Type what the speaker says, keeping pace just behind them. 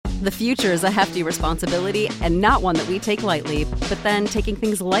The future is a hefty responsibility and not one that we take lightly. But then taking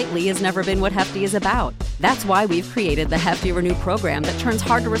things lightly has never been what Hefty is about. That's why we've created the Hefty Renew program that turns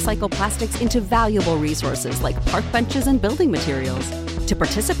hard-to-recycle plastics into valuable resources like park benches and building materials. To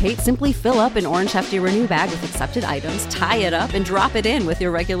participate, simply fill up an orange Hefty Renew bag with accepted items, tie it up, and drop it in with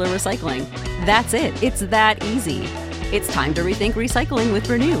your regular recycling. That's it. It's that easy. It's time to rethink recycling with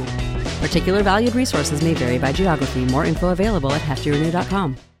Renew. Particular valued resources may vary by geography. More info available at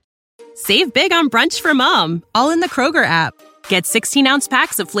heftyrenew.com. Save big on brunch for mom, all in the Kroger app. Get 16-ounce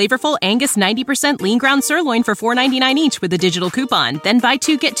packs of flavorful Angus 90% lean ground sirloin for $4.99 each with a digital coupon. Then buy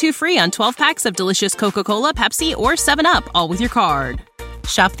 2, get 2 free on 12 packs of delicious Coca-Cola, Pepsi, or 7-Up, all with your card.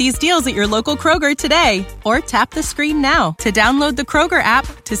 Shop these deals at your local Kroger today, or tap the screen now to download the Kroger app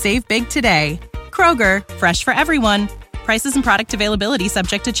to save big today. Kroger, fresh for everyone. Prices and product availability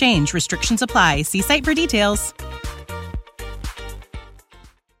subject to change. Restrictions apply. See site for details.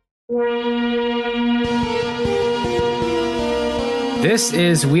 This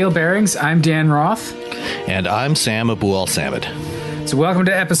is Wheel Bearings. I'm Dan Roth. And I'm Sam Abuel-Samad. So welcome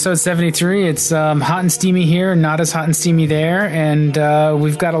to episode 73. It's hot and steamy here, not as hot and steamy there, and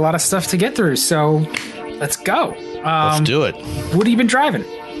we've got a lot of stuff to get through, so let's go. Let's do it. What have you been driving?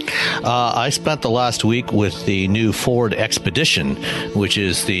 I spent the last week with the new Ford Expedition, which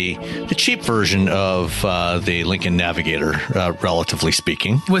is the cheap version of the Lincoln Navigator, relatively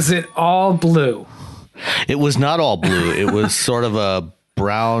speaking. Was it all blue? It was not all blue. It was sort of a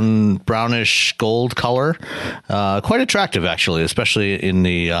brownish gold color. Quite attractive, actually, especially in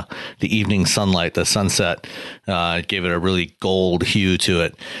the evening sunlight. The sunset gave it a really gold hue to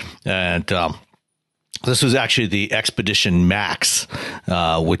it. And this was actually the Expedition Max,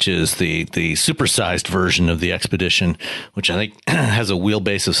 which is the supersized version of the Expedition, which I think has a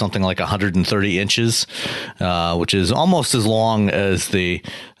wheelbase of something like 130 inches, which is almost as long as the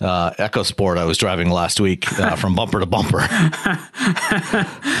EcoSport I was driving last week from bumper to bumper.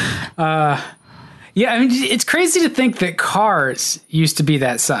 Yeah, I mean, it's crazy to think that cars used to be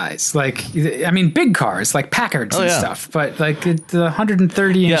that size. Like, I mean, big cars like Packards and stuff, but like the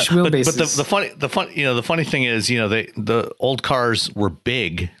 130-inch wheelbases. But the funny thing is, the old cars were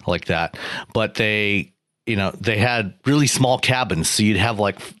big like that, but they had really small cabins, so you'd have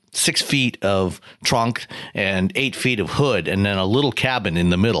like 6 feet of trunk and 8 feet of hood, and then a little cabin in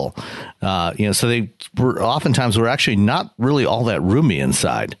the middle. So they were actually not really all that roomy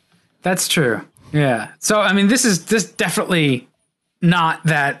inside. That's true. Yeah. So, I mean, this definitely not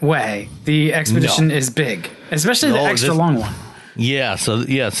that way. The Expedition is big, especially the extra long one. Yeah. So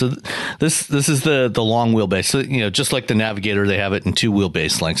this is the long wheelbase. So, just like the Navigator, they have it in 2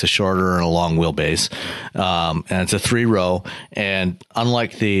 wheelbase lengths, a shorter and a long wheelbase. And it's a 3-row. And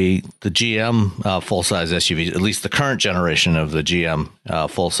unlike the GM full-size SUV, at least the current generation of the GM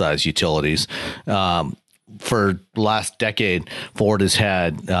full-size utilities, for the last decade, Ford has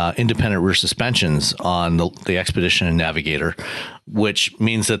had independent rear suspensions on the Expedition and Navigator, which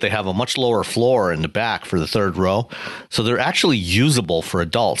means that they have a much lower floor in the back for the 3rd row. So they're actually usable for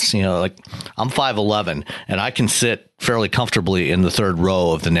adults. Like I'm 5'11", and I can sit fairly comfortably in the 3rd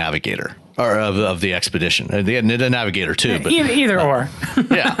row of the Navigator. Or of the Expedition, the Navigator too. But either or.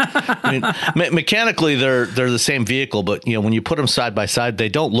 Yeah, I mean, mechanically they're the same vehicle, but when you put them side by side, they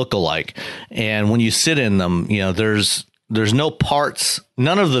don't look alike. And when you sit in them, there's no parts,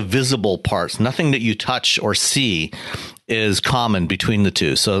 none of the visible parts, nothing that you touch or see is common between the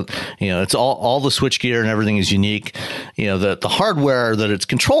two. So it's all the switchgear and everything is unique. The hardware that it's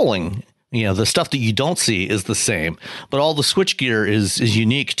controlling, the stuff that you don't see is the same, but all the switchgear is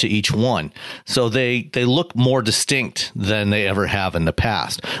unique to each one. So they look more distinct than they ever have in the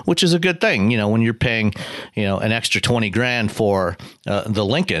past, which is a good thing. When you're paying, an extra $20,000 for the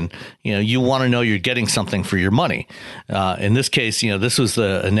Lincoln, you want to know you're getting something for your money. In this case, this was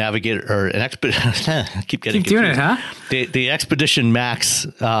a Navigator or an Expedition. I keep getting confused. Doing it, huh? The Expedition Max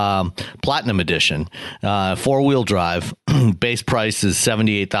Platinum Edition, 4-wheel drive. Base price is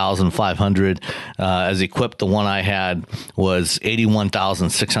 $78,500. As equipped, the one I had was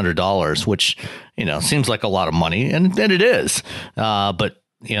 $81,600, which seems like a lot of money, and it is. But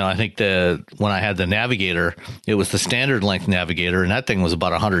I think when I had the Navigator, it was the standard length Navigator, and that thing was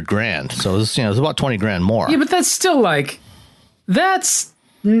about $100,000. So it was about $20,000 more. Yeah, but that's still that's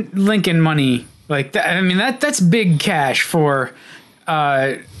Lincoln money. Like that, I mean, that's big cash for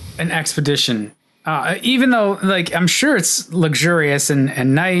an Expedition. Even though, I'm sure it's luxurious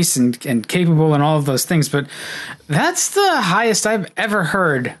and nice and capable and all of those things, but that's the highest I've ever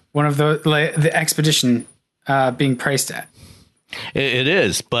heard one of the Expedition being priced at. It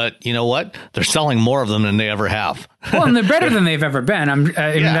is, but you know what? They're selling more of them than they ever have. Well, and they're better than they've ever been. I mean,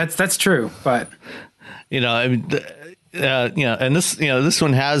 that's true. But I mean, and this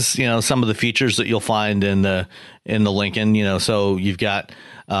one has some of the features that you'll find in the Lincoln. So you've got.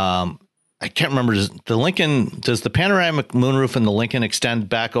 I can't remember. Does the panoramic moonroof in the Lincoln extend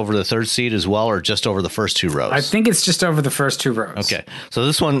back over the third seat as well, or just over the first two rows? I think it's just over the first two rows. Okay. So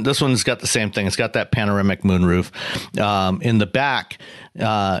this one's got the same thing. It's got that panoramic moonroof. In the back,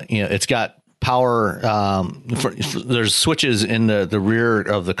 it's got power. There's switches in the rear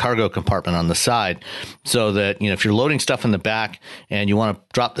of the cargo compartment on the side, so that if you're loading stuff in the back and you want to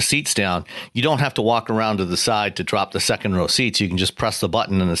drop the seats down, you don't have to walk around to the side to drop the second row seats. You can just press the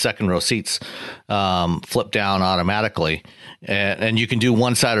button and the second row seats flip down automatically. And you can do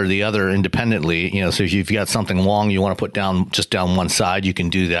one side or the other independently. So if you've got something long you want to put down one side, you can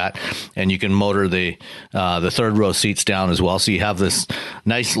do that, and you can motor the third row seats down as well. So you have this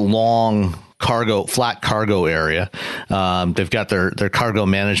nice long flat cargo area. They've got their cargo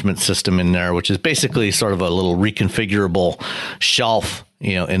management system in there, which is basically sort of a little reconfigurable shelf,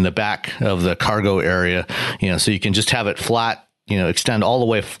 in the back of the cargo area. So you can just have it flat. Extend all the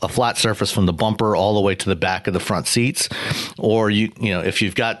way a flat surface from the bumper all the way to the back of the front seats. Or if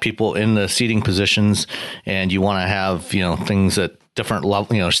you've got people in the seating positions and you want to have, things at different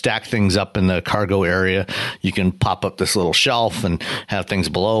level, stack things up in the cargo area, you can pop up this little shelf and have things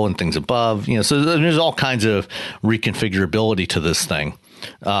below and things above, so there's all kinds of reconfigurability to this thing.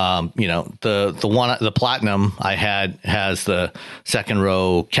 The Platinum I had has the second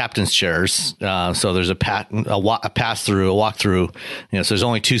row captain's chairs. So there's a pass through, a walk through, so there's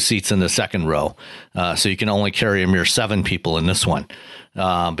only 2 seats in the second row. So you can only carry a mere 7 people in this one.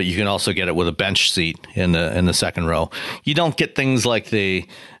 But you can also get it with a bench seat in the second row. You don't get things like the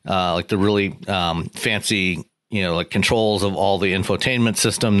really fancy, like controls of all the infotainment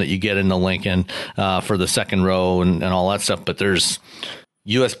system that you get in the Lincoln for the second row and all that stuff. But there's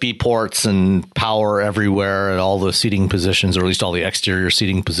USB ports and power everywhere at all the seating positions, or at least all the exterior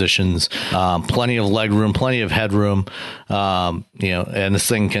seating positions. Plenty of leg room, plenty of headroom. And this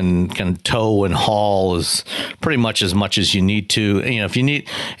thing can tow and haul pretty much as you need to. If you need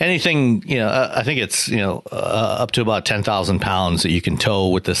anything, I think it's up to about 10,000 pounds that you can tow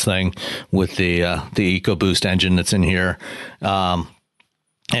with this thing, with the EcoBoost engine that's in here.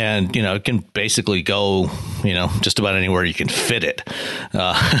 And, it can basically go, just about anywhere you can fit it.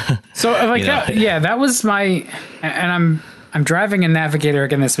 That was my, and I'm driving a Navigator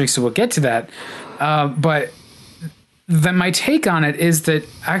again this week, so we'll get to that. But then my take on it is that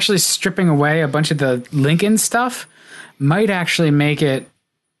actually stripping away a bunch of the Lincoln stuff might actually make it,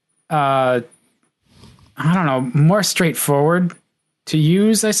 more straightforward to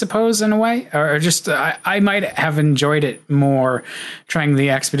use, I suppose, in a way, or just I might have enjoyed it more trying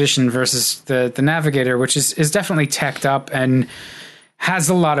the Expedition versus the Navigator, which is definitely teched up and has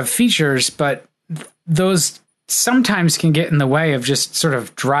a lot of features, but those sometimes can get in the way of just sort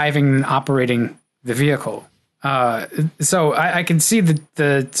of driving and operating the vehicle. So I can see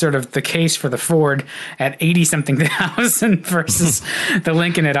the sort of the case for the Ford at 80-something thousand versus the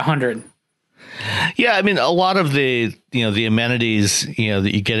Lincoln at 100. Yeah, I mean, a lot of the amenities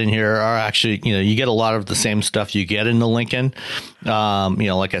that you get in here are actually you get a lot of the same stuff you get in the Lincoln.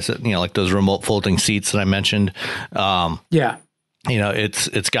 Like I said, like those remote folding seats that I mentioned. Yeah.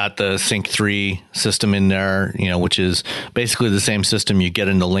 It's got the Sync 3 system in there, which is basically the same system you get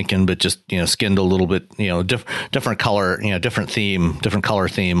in the Lincoln, but just, skinned a little bit, different color, different color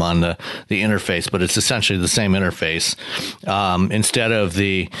theme on the interface, but it's essentially the same interface. Instead of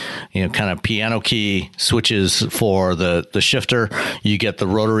the, kind of piano key switches for the shifter, you get the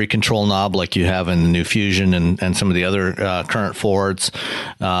rotary control knob like you have in the new Fusion and some of the other current Fords.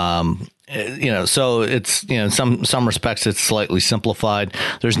 So it's, in some respects, it's slightly simplified.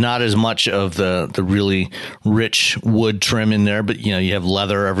 There's not as much of the really rich wood trim in there, but, you have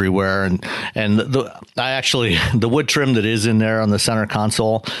leather everywhere. And the wood trim that is in there on the center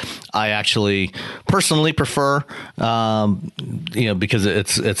console, I actually personally prefer, because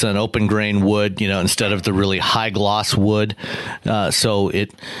it's an open grain wood, instead of the really high gloss wood. So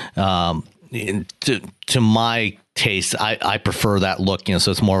it, to my taste, I prefer that look,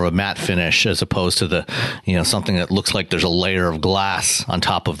 so it's more of a matte finish as opposed to the, something that looks like there's a layer of glass on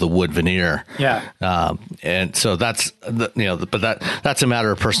top of the wood veneer. Yeah. And so that's but that's a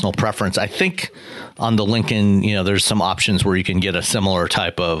matter of personal preference. I think on the Lincoln, there's some options where you can get a similar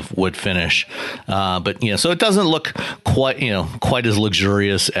type of wood finish. But so it doesn't look quite as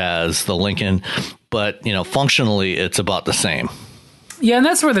luxurious as the Lincoln, but functionally it's about the same. Yeah, and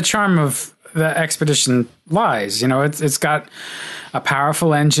that's where the charm of the Expedition lies. You know, it's got a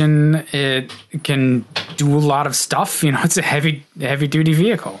powerful engine. It can do a lot of stuff. You know, it's a heavy duty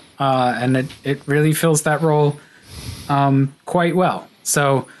vehicle, and it really fills that role quite well.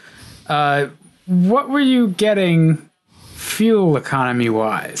 So, what were you getting fuel economy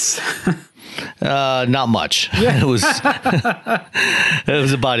wise? Not much. Yeah. It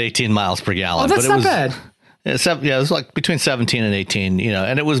was about 18 miles per gallon. Oh, that's not bad. It was like between 17 and 18, you know,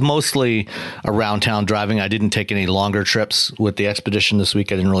 and it was mostly around town driving. I didn't take any longer trips with the Expedition this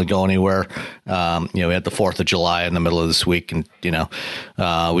week. I didn't really go anywhere. We had the 4th of July in the middle of this week, and,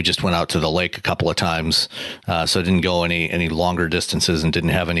 we just went out to the lake a couple of times. So I didn't go any longer distances and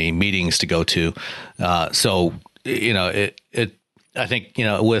didn't have any meetings to go to. I think,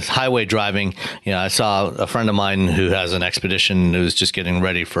 with highway driving, I saw a friend of mine who has an Expedition who's just getting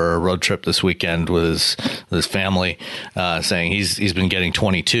ready for a road trip this weekend with his family, saying he's been getting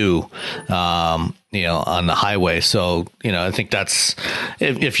 22, on the highway. So, I think that's,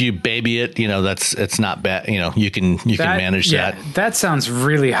 if you baby it, it's not bad. You can manage that. That sounds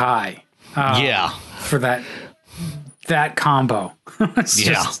really high. For that combo.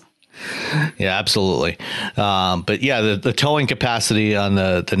 Yeah, absolutely. But yeah, the towing capacity on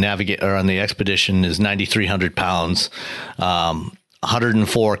the Navigator, or on the Expedition, is 9,300 pounds,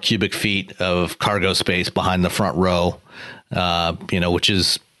 104 cubic feet of cargo space behind the front row, which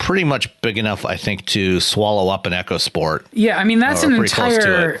is pretty much big enough, I think, to swallow up an EcoSport. Yeah, I mean, that's an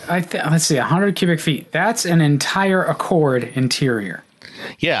entire, let's see, 100 cubic feet. That's an entire Accord interior.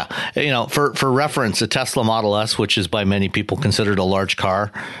 Yeah. For reference, a Tesla Model S, which is by many people considered a large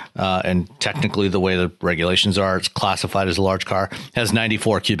car, and technically the way the regulations are, it's classified as a large car, has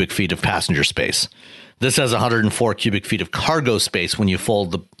 94 cubic feet of passenger space. This has 104 cubic feet of cargo space when you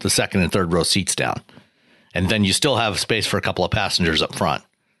fold the second and third row seats down. And then you still have space for a couple of passengers up front.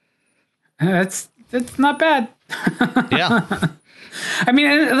 That's not bad. Yeah. I mean,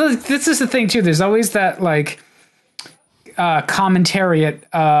 this is the thing, too. There's always that, commentary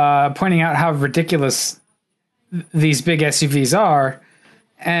pointing out how ridiculous these big SUVs are.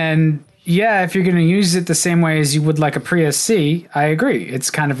 And yeah, if you're going to use it the same way as you would like a Prius C, I agree. It's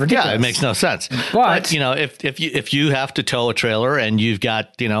kind of ridiculous. Yeah, it makes no sense. But if you have to tow a trailer and you've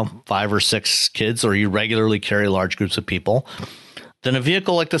got, 5 or 6 kids, or you regularly carry large groups of people, then a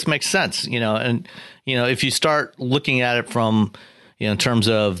vehicle like this makes sense, and, if you start looking at it from, in terms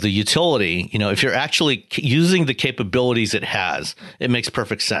of the utility, if you're actually using the capabilities it has, it makes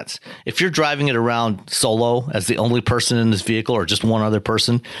perfect sense. If you're driving it around solo as the only person in this vehicle, or just one other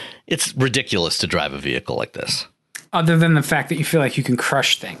person, it's ridiculous to drive a vehicle like this. Other than the fact that you feel like you can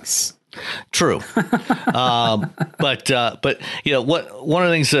crush things. True. But one of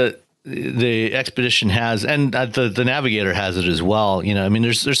the things that the Expedition has, and the Navigator has it as well.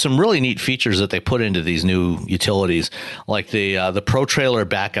 There's some really neat features that they put into these new utilities, like the Pro Trailer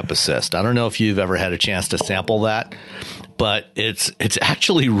Backup Assist. I don't know if you've ever had a chance to sample that, but it's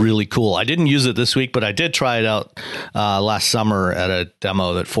actually really cool. I didn't use it this week, but I did try it out last summer at a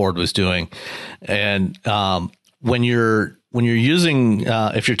demo that Ford was doing. And when you're using,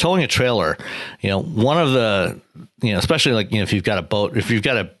 if you're towing a trailer, one of the, especially if you've got a boat, if you've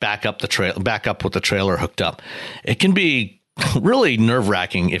got to back up with the trailer hooked up, it can be really nerve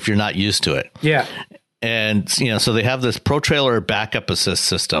wracking if you're not used to it. Yeah. And, so they have this Pro Trailer Backup Assist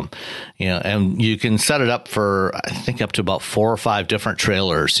system, and you can set it up for, I think, up to about 4 or 5 different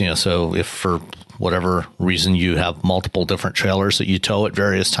trailers, so if for whatever reason you have multiple different trailers that you tow at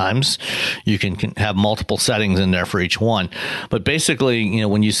various times, you can have multiple settings in there for each one. But basically,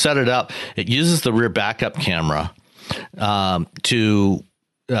 when you set it up, it uses the rear backup camera to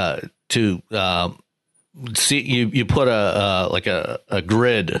see, you put a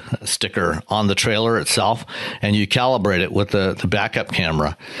grid sticker on the trailer itself, and you calibrate it with the backup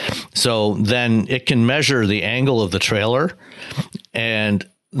camera. So then it can measure the angle of the trailer, and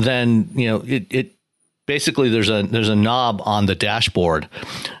then it basically there's a knob on the dashboard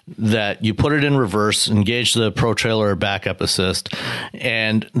that you put it in reverse, engage the Pro Trailer Backup Assist,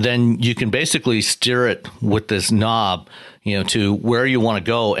 and then you can basically steer it with this knob, to where you want to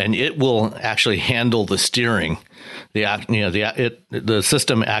go, and it will actually handle the steering. The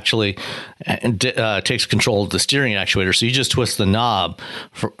system actually takes control of the steering actuator. So you just twist the knob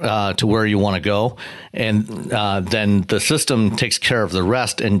to where you want to go, and then the system takes care of the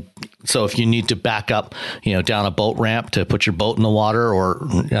rest. And so if you need to back up, down a boat ramp to put your boat in the water or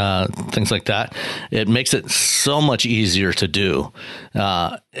things like that, it makes it so much easier to do.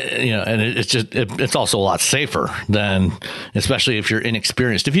 And it's also a lot safer than, especially if you're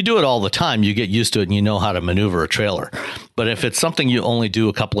inexperienced. If you do it all the time, you get used to it and you know how to maneuver a trailer. But if it's something you only do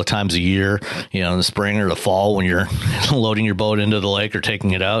a couple of times a year, in the spring or the fall when you're loading your boat into the lake or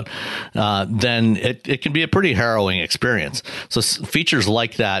taking it out, then it can be a pretty harrowing experience. So features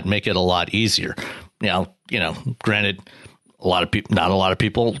like that make it a lot easier. Granted, not a lot of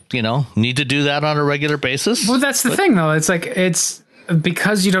people, need to do that on a regular basis. Well, that's the thing, though. It's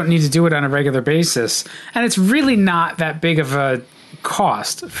because you don't need to do it on a regular basis, and it's really not that big of a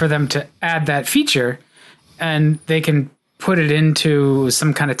cost for them to add that feature, and they can put it into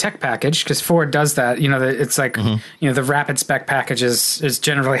some kind of tech package, because Ford does that. It's like, the rapid spec package is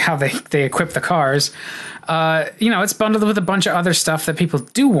generally how they equip the cars. It's bundled with a bunch of other stuff that people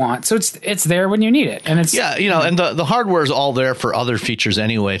do want. So it's there when you need it. And it's, and the hardware is all there for other features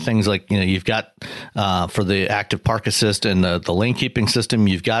anyway. Things like, you've got, for the active park assist and the lane keeping system,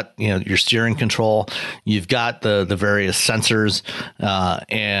 you've got, your steering control, you've got the various sensors,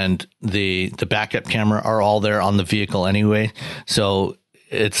 and the backup camera are all there on the vehicle anyway. So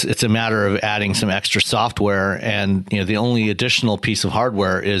it's a matter of adding some extra software, and the only additional piece of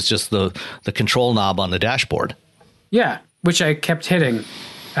hardware is just the control knob on the dashboard. Yeah, which I kept hitting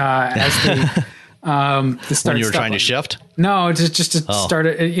as the start. When you were trying to shift? No, just to start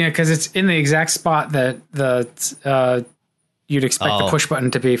it. Because it's in the exact spot that you'd expect the push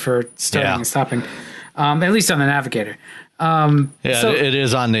button to be for starting and stopping. At least on the Navigator. It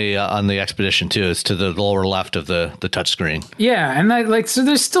is on the Expedition too. It's to the lower left of the touchscreen. Yeah, and so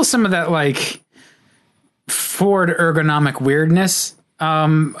there's still some of that Ford ergonomic weirdness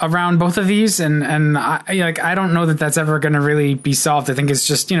around both of these, and I don't know that that's ever going to really be solved. I think it's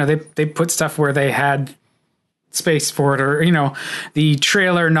just they put stuff where they had space for it, or the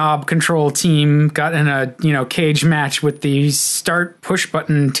trailer knob control team got in a cage match with the start push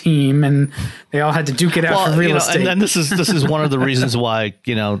button team, and they all had to duke it out for real estate. And then this is one of the reasons why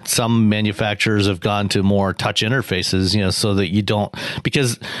some manufacturers have gone to more touch interfaces, so that you don't,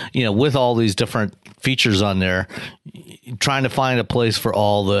 because with all these different features on there, trying to find a place for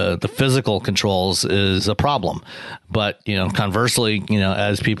all the physical controls is a problem. But conversely,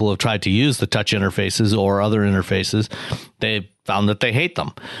 as people have tried to use the touch interfaces or other interfaces, they've found that they hate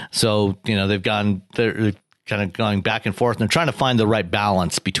them. So they're kind of going back and forth, and they're trying to find the right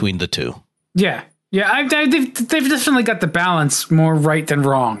balance between the two. Yeah. They've definitely got the balance more right than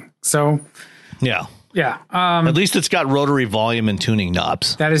wrong. So yeah. At least it's got rotary volume and tuning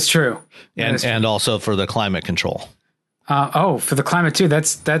knobs. That is true. And also for the climate control. For the climate too.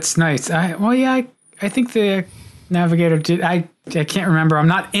 That's nice. I think the Navigator did. I can't remember. I'm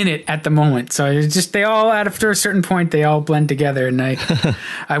not in it at the moment. So it's just, they all, after a certain point, they all blend together. And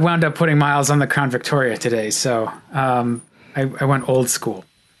I wound up putting miles on the Crown Victoria today. So I went old school.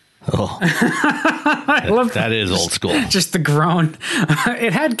 Oh, that is old school. Just the groan.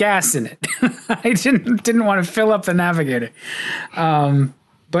 It had gas in it. I didn't want to fill up the Navigator.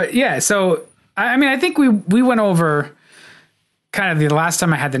 But yeah, so I think we went over kind of the last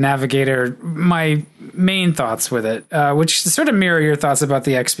time I had the Navigator, my main thoughts with it, which sort of mirror your thoughts about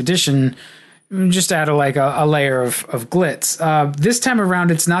the Expedition. Just add a layer of glitz. This time around,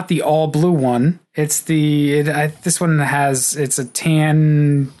 it's not the all blue one. It's this one it's a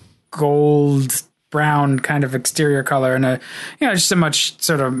tan, gold, brown kind of exterior color, and just a much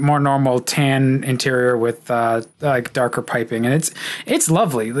sort of more normal tan interior with darker piping, and it's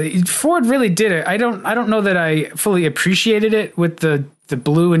lovely. Ford really did it. I don't know that I fully appreciated it with the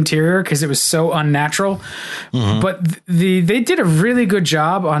blue interior because it was so unnatural, but they did a really good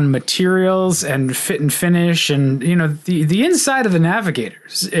job on materials and fit and finish, and the inside of the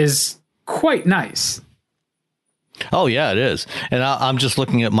Navigators is quite nice. Oh, yeah, it is. And I'm just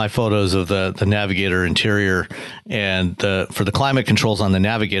looking at my photos of the Navigator interior, and for the climate controls on the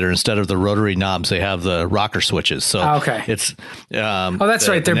Navigator, instead of the rotary knobs, they have the rocker switches. So okay. It's that's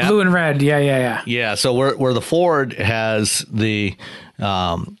right. They're blue and red. Yeah. Yeah. So where the Ford has the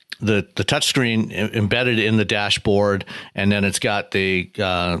touchscreen embedded in the dashboard, and then it's got the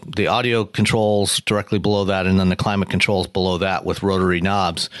audio controls directly below that, and then the climate controls below that with rotary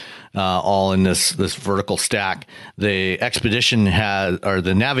knobs, all in this vertical stack. The Expedition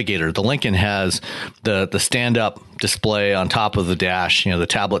the Navigator, the Lincoln has the stand-up display on top of the dash, the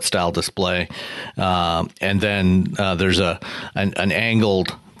tablet style display, and then there's an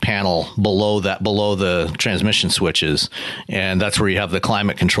angled panel below the transmission switches, and that's where you have the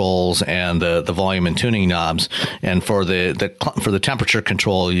climate controls and the volume and tuning knobs. And for the temperature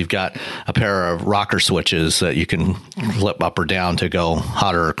control, you've got a pair of rocker switches that you can flip up or down to go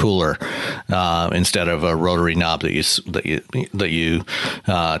hotter or cooler, instead of a rotary knob that you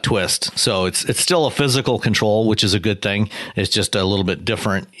twist. So it's still a physical control, which is a good thing. It's just a little bit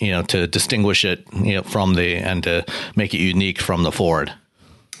different, to distinguish it, from and to make it unique from the Ford.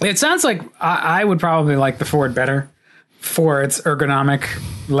 It sounds like I would probably like the Ford better for its ergonomic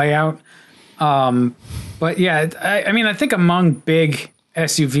layout. But yeah, I think among big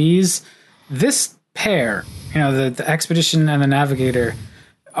SUVs, this pair, the Expedition and the Navigator,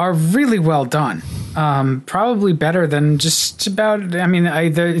 are really well done. Probably better than just about.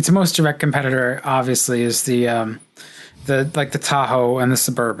 Its most direct competitor, obviously, is the Tahoe and the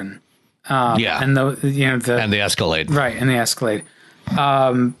Suburban. And the Escalade, right? And the Escalade.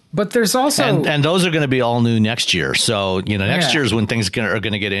 But there's also and those are going to be all new next year. So next year is when things are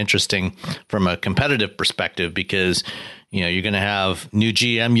going to get interesting from a competitive perspective, because you're going to have new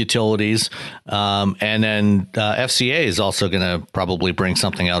GM utilities, and then FCA is also going to probably bring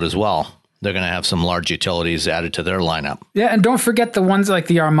something out as well. They're going to have some large utilities added to their lineup. Yeah, and don't forget the ones like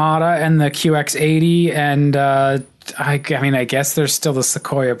the Armada and the QX80, and I guess there's still the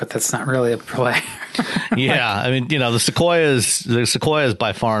Sequoia, but that's not really a play. Yeah, the Sequoia is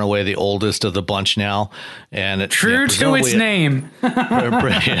by far and away the oldest of the bunch now, and true to its name.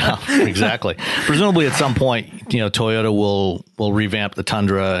 Yeah, exactly. Presumably, at some point, Toyota will revamp the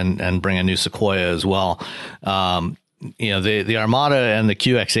Tundra and bring a new Sequoia as well. The Armada and the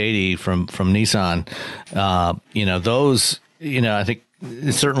QX80 from Nissan, those, I think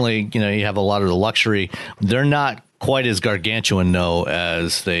certainly, you have a lot of the luxury. They're not quite as gargantuan, though,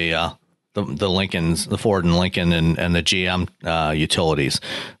 as the Lincolns, the Ford and Lincoln and the GM utilities.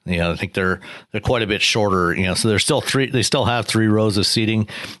 I think they're quite a bit shorter. So they still have 3 rows of seating,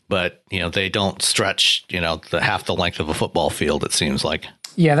 but they don't stretch half the length of a football field, it seems like.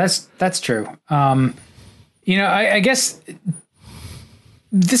 Yeah, that's true. I guess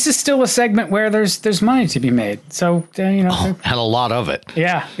this is still a segment where there's money to be made. So, and a lot of it.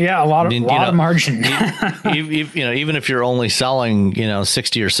 Yeah. A lot of margin. Even if you're only selling,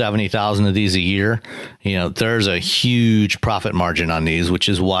 60 or 70,000 of these a year, there's a huge profit margin on these, which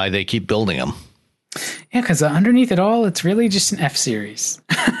is why they keep building them. Yeah, because underneath it all, it's really just an F-Series.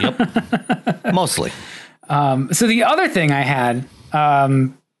 Yep. Mostly. So the other thing I had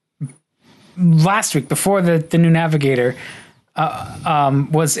last week before the new Navigator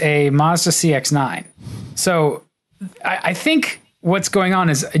was a Mazda CX-9. So I think what's going on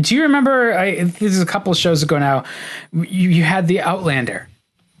is, do you remember, this is a couple of shows ago now, you had the Outlander.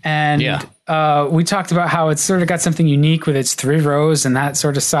 And we talked about how it's sort of got something unique with its 3 rows and that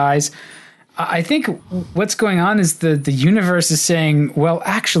sort of size. I think what's going on is the universe is saying, well,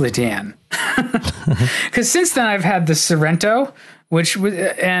 actually, Dan, because since then I've had the Sorento,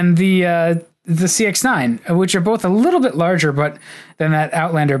 and the CX-9, which are both a little bit larger than that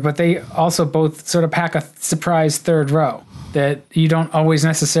Outlander, but they also both sort of pack a surprise 3rd row that you don't always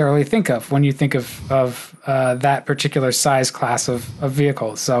necessarily think of when you think of that particular size class of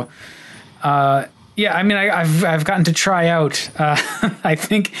vehicle. So, I've gotten to try out, I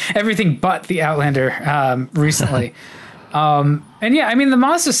think, everything but the Outlander recently. The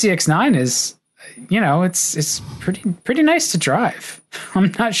Mazda CX-9 is, it's pretty nice to drive.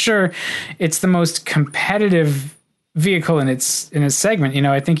 I'm not sure it's the most competitive vehicle in its segment.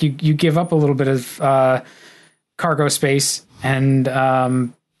 I think you give up a little bit of cargo space and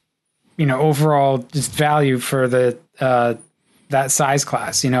overall just value for the that size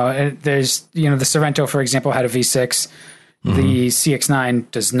class. There's the Sorento, for example, had a V6. Mm-hmm. The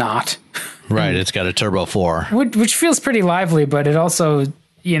CX-9 does not. Right, it's got a Turbo 4, which feels pretty lively, but it also,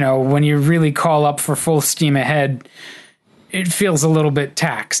 when you really call up for full steam ahead, it feels a little bit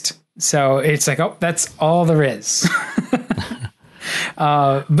taxed. So it's like, oh, that's all there is.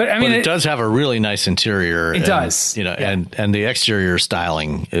 But it does have a really nice interior. It does, and the exterior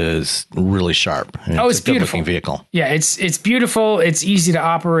styling is really sharp. It's a beautiful looking vehicle. Yeah, it's beautiful. It's easy to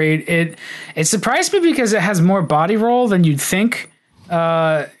operate. It surprised me because it has more body roll than you'd think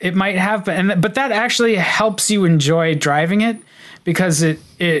it might have, but that actually helps you enjoy driving it, because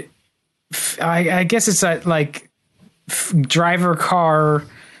I guess it's a driver car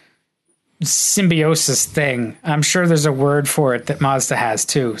symbiosis thing. I'm sure there's a word for it that Mazda has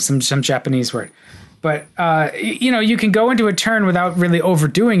too, some Japanese word. But you can go into a turn without really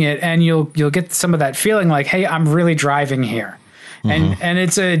overdoing it, and you'll get some of that feeling like, hey, I'm really driving here. Mm-hmm. And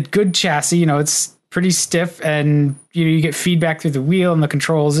it's a good chassis. pretty stiff, and you get feedback through the wheel and the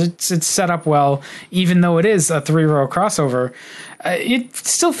controls. It's set up well, even though it is a 3-row crossover. It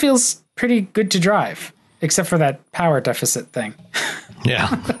still feels pretty good to drive, except for that power deficit thing. Yeah.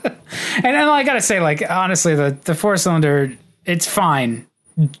 And then I gotta say, like, honestly, the 4-cylinder, it's fine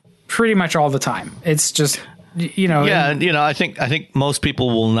pretty much all the time. It's just, I think most people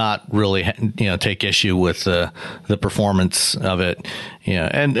will not really take issue with the performance of it.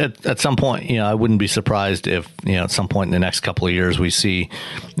 And at some point, I wouldn't be surprised if at some point in the next couple of years we see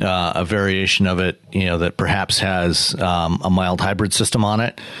a variation of it that perhaps has a mild hybrid system on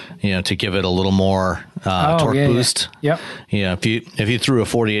it, to give it a little more torque boost. Yep. If you threw a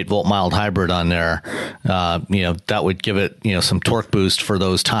 48 volt mild hybrid on there, that would give it some torque boost for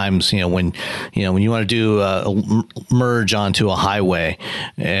those times when you want to do a merge onto a highway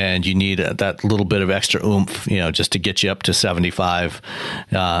and you need that little bit of extra oomph just to get you up to 75,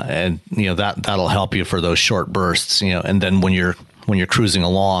 and that'll help you for those short bursts, and then when you're cruising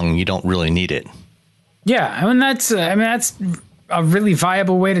along, you don't really need it. Yeah, I mean that's a really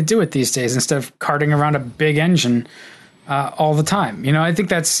viable way to do it these days, instead of carting around a big engine all the time. I think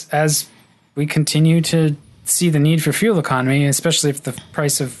that's, as we continue to see the need for fuel economy, especially if the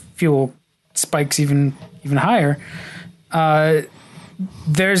price of fuel spikes even higher,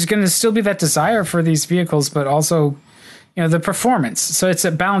 there's going to still be that desire for these vehicles, but also the performance. So it's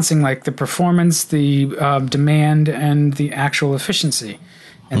a balancing, like the performance, the demand, and the actual efficiency.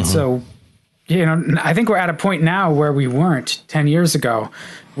 And so I think we're at a point now where we weren't 10 years ago,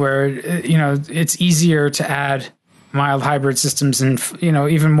 where, it's easier to add mild hybrid systems and,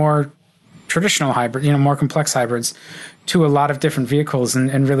 even more traditional hybrid, more complex hybrids to a lot of different vehicles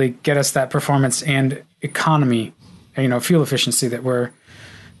and really get us that performance and economy, fuel efficiency that we're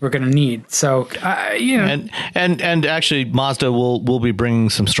going to need. So, and actually Mazda will be bringing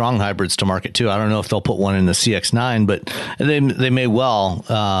some strong hybrids to market too. I don't know if they'll put one in the CX-9, but they may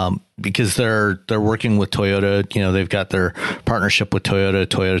well, because they're working with Toyota. They've got their partnership with Toyota.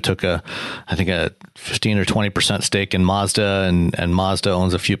 Toyota took a 15 or 20% stake in Mazda, and Mazda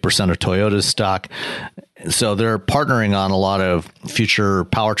owns a few percent of Toyota's stock. So they're partnering on a lot of future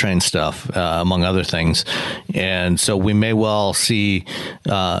powertrain stuff, among other things. And so we may well see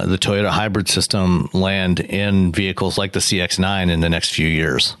the Toyota hybrid system land in vehicles like the CX-9 in the next few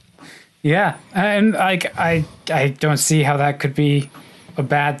years. Yeah. And I don't see how that could be a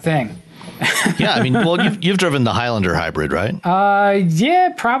bad thing. Yeah, I mean, well, you've driven the Highlander hybrid, right?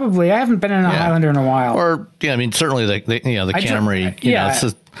 Yeah, probably. I haven't been in a Highlander in a while. Or certainly the Camry. It's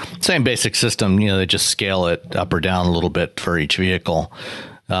the same basic system. They just scale it up or down a little bit for each vehicle.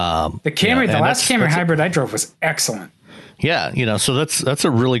 The Camry, the last Camry hybrid I drove was excellent. Yeah, so that's a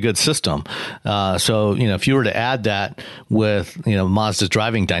really good system. So if you were to add that with Mazda's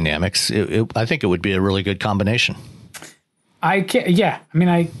driving dynamics, I think it would be a really good combination. I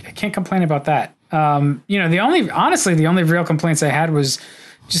can't complain about that. The only real complaints I had was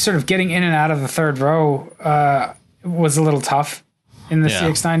just sort of getting in and out of the third row was a little tough in the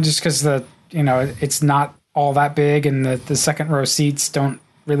CX-9, just because it's not all that big, and the second row seats don't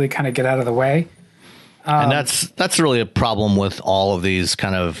really kind of get out of the way. And that's really a problem with all of these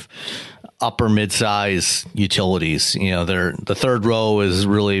kind of upper mid-size utilities. The third row is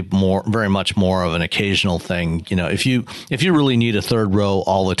really very much more of an occasional thing. If you really need a third row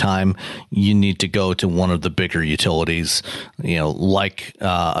all the time, you need to go to one of the bigger utilities, like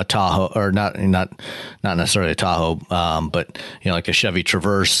a Tahoe, or not necessarily a Tahoe, but like a Chevy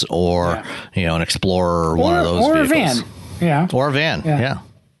Traverse or an Explorer or one of those or vehicles. A van. Yeah. Or a van. Yeah.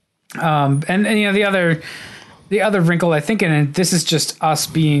 And the other wrinkle, I think, and this is just us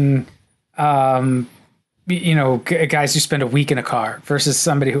being guys who spend a week in a car versus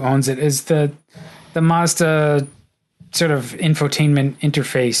somebody who owns it, is the Mazda sort of infotainment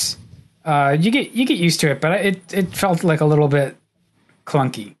interface. You get used to it, but it felt like a little bit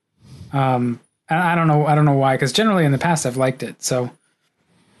clunky. And I don't know why, because generally in the past I've liked it. So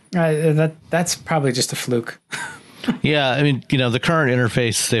that's probably just a fluke. Yeah, I mean, the current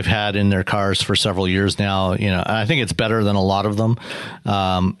interface they've had in their cars for several years now, I think it's better than a lot of them.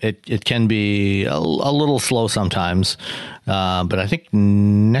 It can be a little slow sometimes, but I think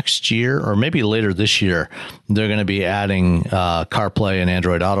next year or maybe later this year, they're going to be adding CarPlay and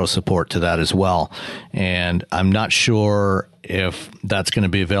Android Auto support to that as well. And I'm not sure if that's going to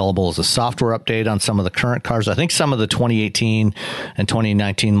be available as a software update on some of the current cars. I think some of the 2018 and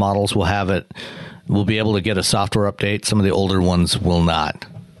 2019 models will have it. We'll be able to get a software update. Some of the older ones will not.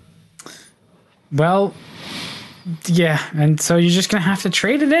 Well, yeah. And so you're just going to have to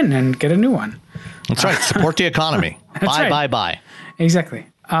trade it in and get a new one. That's right. Support the economy. Buy. Exactly.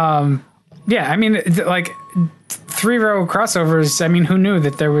 Yeah, I mean, like 3-row crossovers. I mean, who knew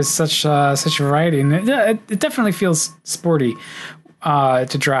that there was such a variety? And it definitely feels sporty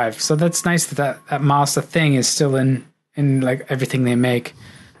to drive. So that's nice that Mazda thing is still in like everything they make.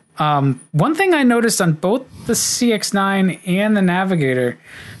 One thing I noticed on both the CX-9 and the Navigator,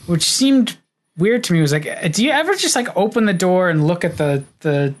 which seemed weird to me, was like, do you ever just like open the door and look at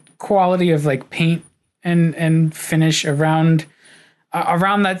the quality of like paint and finish around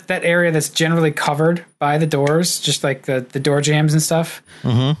that area that's generally covered by the doors, just like the door jambs and stuff?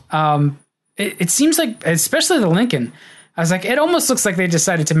 Mm-hmm. It seems like, especially the Lincoln, I was like, it almost looks like they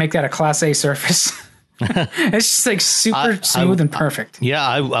decided to make that a Class A surface. It's just like super smooth and perfect. Yeah,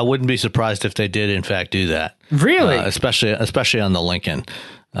 I wouldn't be surprised if they did in fact do that. Really, especially on the Lincoln.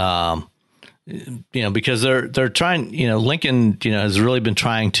 Because they're trying. Lincoln, has really been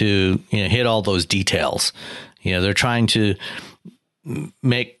trying to hit all those details. They're trying to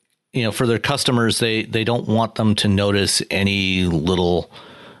make for their customers. They don't want them to notice any little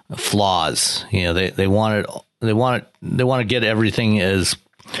flaws. They want to get everything as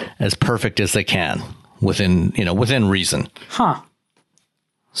perfect as they can within reason. Huh.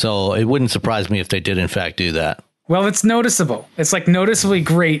 So it wouldn't surprise me if they did in fact do that. Well, it's noticeable. It's like noticeably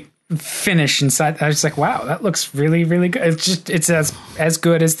great finish inside. I was like, wow, that looks really, really good. It's as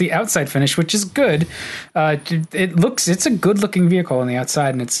good as the outside finish, which is good. It's a good looking vehicle on the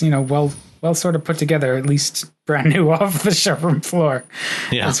outside, and it's, well sort of put together, at least brand new off the showroom floor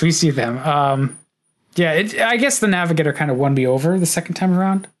as we see them. I guess the Navigator kind of won me over the second time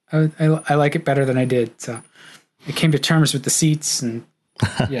around. I like it better than I did. So I came to terms with the seats and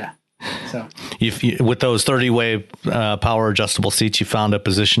yeah. So with those 30-way power adjustable seats, you found a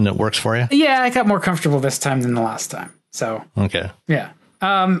position that works for you? Yeah, I got more comfortable this time than the last time. So okay. Yeah.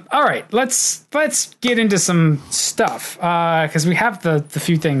 All right, let's get into some stuff because we have the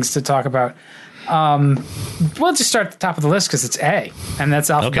few things to talk about. We'll just start at the top of the list because it's A, and that's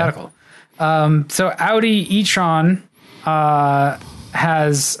alphabetical. Okay. So Audi e-tron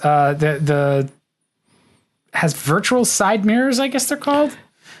has has virtual side mirrors, I guess they're called.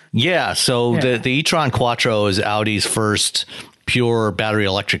 Yeah. So the e-tron Quattro is Audi's first pure battery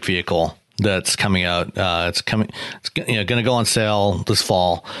electric vehicle that's coming out. It's going to go on sale this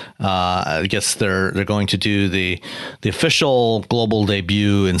fall. I guess they're going to do the official global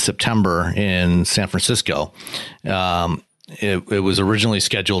debut in September in San Francisco. It was originally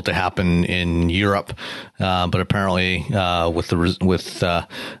scheduled to happen in Europe, but apparently with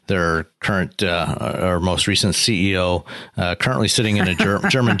their current or most recent CEO currently sitting in a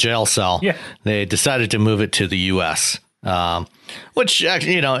German jail cell, they decided to move it to the U.S. Which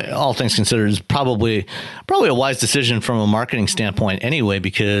actually, all things considered, is probably a wise decision from a marketing standpoint anyway,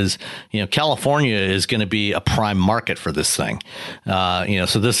 because California is going to be a prime market for this thing.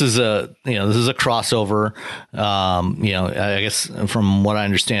 So this is a crossover. I guess from what I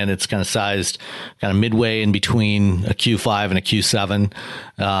understand, it's kind of sized kind of midway in between a Q5 and a Q7.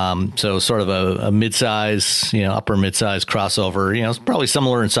 So sort of a mid-size, upper mid-size crossover. It's probably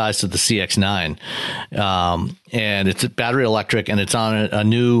similar in size to the CX-9. And it's battery electric, and it's on a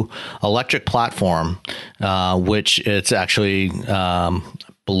new electric platform, which it's actually,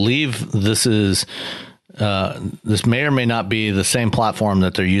 believe this is, this may or may not be the same platform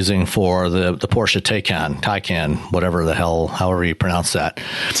that they're using for the Porsche Taycan, whatever the hell, however you pronounce that.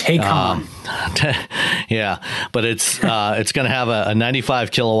 Taycan. Yeah, but it's going to have a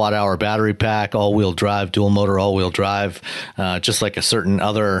 95 kilowatt hour battery pack, all-wheel drive, dual motor all-wheel drive, just like a certain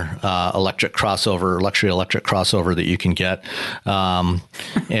other luxury electric crossover that you can get.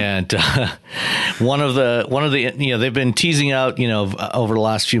 And one of the they've been teasing out over the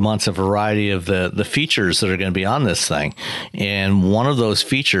last few months a variety of the features that are going to be on this thing, and one of those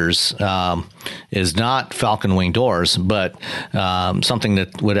features is not Falcon Wing doors, but something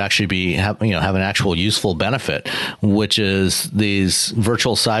that would actually have an actual useful benefit, which is these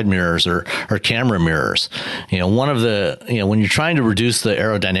virtual side mirrors or camera mirrors. One of the when you're trying to reduce the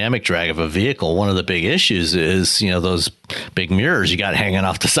aerodynamic drag of a vehicle, one of the big issues is those big mirrors you got hanging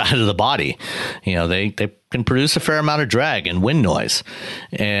off the side of the body. They can produce a fair amount of drag and wind noise,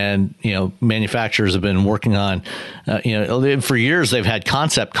 and manufacturers have been working on for years. They've had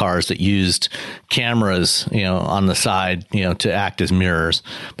concept cars that used cameras on the side to act as mirrors,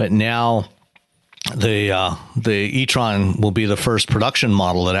 but now the e-tron will be the first production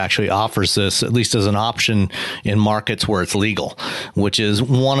model that actually offers this, at least as an option in markets where it's legal, which is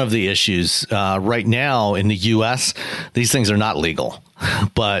one of the issues right now in the U.S. These things are not legal,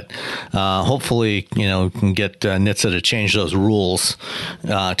 but hopefully can get NHTSA to change those rules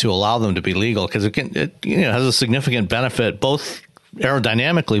to allow them to be legal, because it has a significant benefit both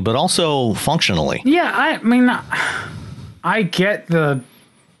aerodynamically, but also functionally. Yeah, I mean, I get the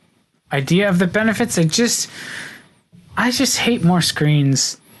idea of the benefits. I just hate more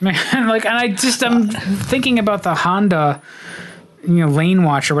screens, man. Like, and I'm thinking about the Honda, lane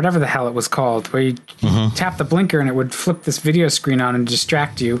watch or whatever the hell it was called, where you tap the blinker and it would flip this video screen on and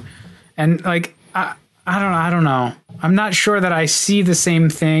distract you. And like, I don't know. I'm not sure that I see the same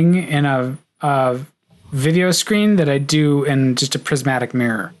thing in a video screen that I do in just a prismatic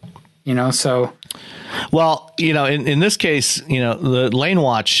mirror, so. Well, in this case, the lane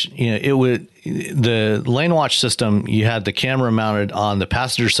watch, the lane watch system, you had the camera mounted on the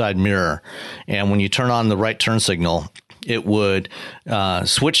passenger side mirror. And when you turn on the right turn signal, it would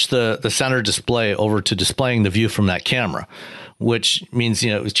switch the center display over to displaying the view from that camera, which means,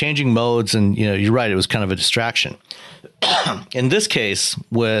 it was changing modes. And, you're right, it was kind of a distraction. In this case,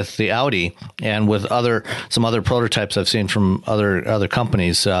 with the Audi and with some other prototypes I've seen from other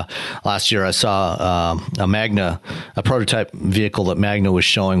companies, last year I saw a prototype vehicle that Magna was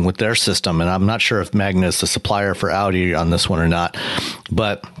showing with their system, and I'm not sure if Magna is the supplier for Audi on this one or not,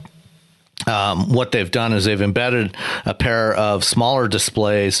 but what they've done is they've embedded a pair of smaller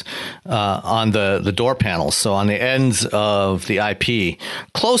displays on the door panels, so on the ends of the IP,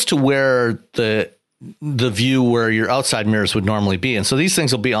 close to where the view where your outside mirrors would normally be. And so these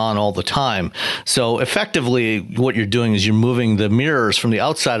things will be on all the time. So effectively what you're doing is you're moving the mirrors from the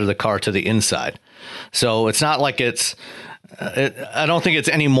outside of the car to the inside. So it's not like I don't think it's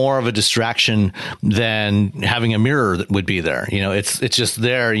any more of a distraction than having a mirror that would be there. It's just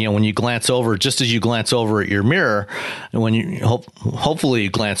there, when you glance over, just as you glance over at your mirror, and when you hopefully you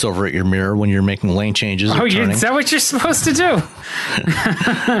glance over at your mirror when you're making lane changes. Oh, is that what you're supposed to do?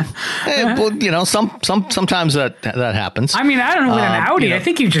 Well, sometimes that happens. I mean, I don't know, with an Audi, I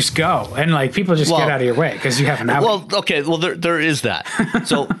think you just go and like people just get out of your way because you have an Audi. Well, okay. Well, there is that.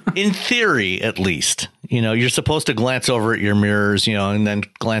 So in theory, at least, you're supposed to glance over at your mirrors, and then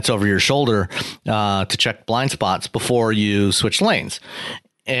glance over your shoulder to check blind spots before you switch lanes.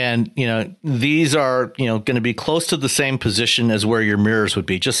 And, these are, going to be close to the same position as where your mirrors would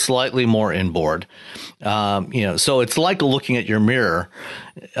be, just slightly more inboard. So it's like looking at your mirror,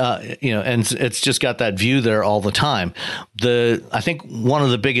 and it's just got that view there all the time. I think one of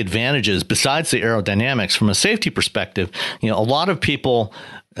the big advantages, besides the aerodynamics from a safety perspective, a lot of people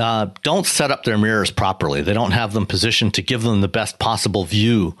don't set up their mirrors properly. They don't have them positioned to give them the best possible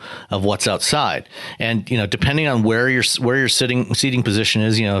view of what's outside. And, depending on where your seating position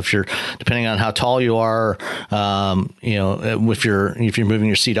is, if you're, depending on how tall you are, if you're moving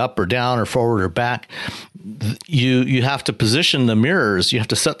your seat up or down or forward or back, you have to position the mirrors. You have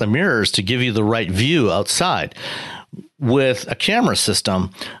to set the mirrors to give you the right view outside. With a camera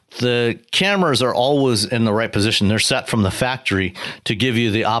system, the cameras are always in the right position. They're set from the factory to give you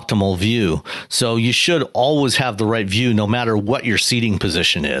the optimal view. So you should always have the right view no matter what your seating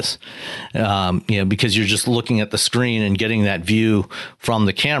position is, because you're just looking at the screen and getting that view from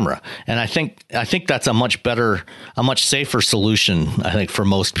the camera. And I think that's a much safer solution, I think, for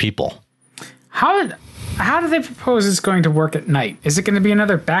most people. How do they propose it's going to work at night? Is it going to be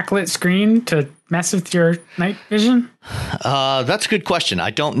another backlit screen to mess with your night vision? That's a good question.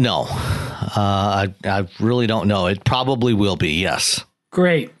 I don't know. I really don't know. It probably will be, yes.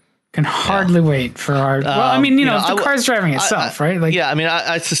 Great. Can hardly wait for our... the car's driving itself, right?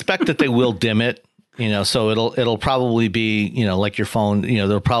 I suspect that they will dim it. So it'll probably be, like your phone,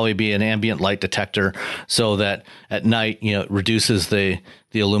 there'll probably be an ambient light detector so that at night, it reduces the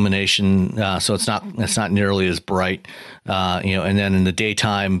illumination. So it's not nearly as bright, and then in the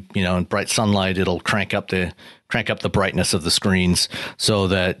daytime, in bright sunlight, it'll crank up the brightness of the screens so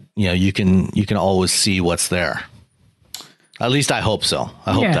that, you can always see what's there. At least I hope so.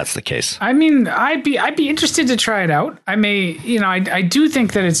 I hope that's the case. I mean, I'd be interested to try it out. I may, I do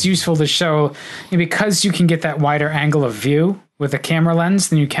think that it's useful to show, because you can get that wider angle of view with a camera lens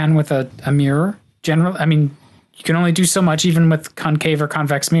than you can with a mirror. You can only do so much even with concave or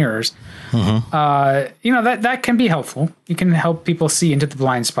convex mirrors. Mm-hmm. That can be helpful. You can help people see into the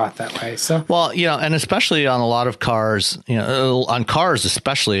blind spot that way. So, well, and especially on a lot of cars, on cars,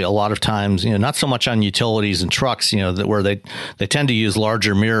 especially a lot of times, not so much on utilities and trucks, where they tend to use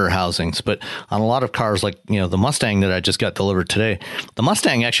larger mirror housings, but on a lot of cars like, the Mustang that I just got delivered today, the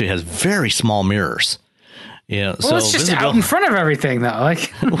Mustang actually has very small mirrors. Well, so it's just out in front of everything though.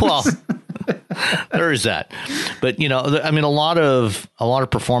 Well, there is that, but a lot of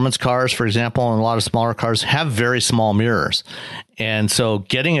performance cars, for example, and a lot of smaller cars have very small mirrors, and so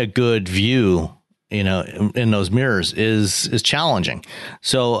getting a good view in those mirrors is challenging.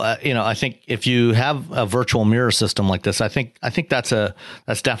 So, I think if you have a virtual mirror system like this, I think that's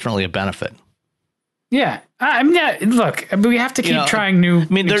definitely a benefit. Yeah. I mean, look, we have to keep trying new. I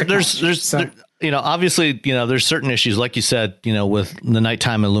mean, there's obviously, there's certain issues, like you said, with the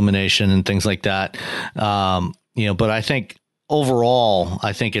nighttime illumination and things like that. But I think overall,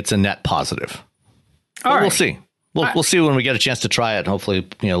 I think it's a net positive. All right. We'll see. We'll see when we get a chance to try it. Hopefully,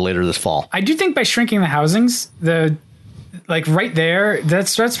 later this fall. I do think by shrinking the housings, right there,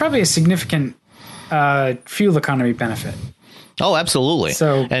 that's probably a significant fuel economy benefit. Oh, absolutely.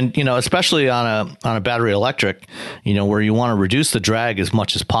 So, and especially on a battery electric, where you want to reduce the drag as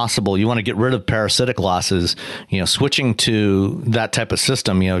much as possible, you want to get rid of parasitic losses. Switching to that type of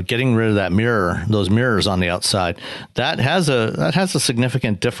system, getting rid of those mirrors on the outside, that has a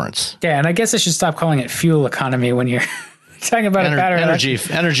significant difference. Yeah, and I guess I should stop calling it fuel economy when you're talking about a battery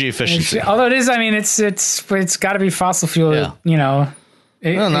energy efficiency. Although it is, I mean, it's got to be fossil fuel. Yeah.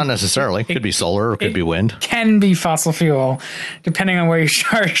 Not necessarily. It could be solar, or it could be wind. Can be fossil fuel, depending on where you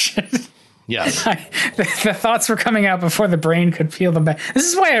charge it. Yes. The thoughts were coming out before the brain could peel them back.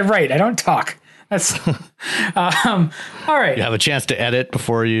 This is why I write. I don't talk. That's all right. You have a chance to edit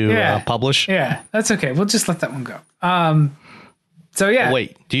before you publish. Yeah, that's okay. We'll just let that one go. So yeah.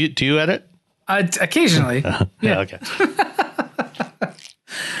 Wait, do you edit? Occasionally. Yeah. Okay.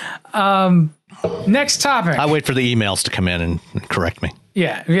 Next topic. I wait for the emails to come in and correct me.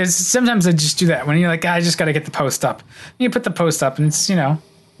 Yeah, because sometimes I just do that when you're like, I just got to get the post up. You put the post up and it's,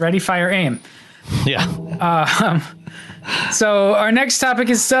 ready, fire, aim. Yeah. So our next topic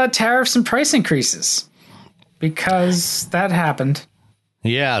is tariffs and price increases, because that happened.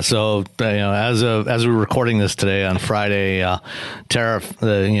 Yeah, so as we're recording this today on Friday, tariff,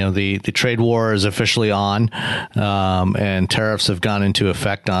 the trade war is officially on, and tariffs have gone into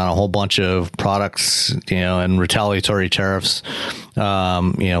effect on a whole bunch of products, and retaliatory tariffs,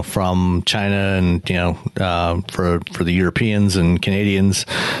 from China and for the Europeans and Canadians.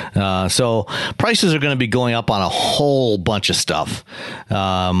 So prices are going to be going up on a whole bunch of stuff,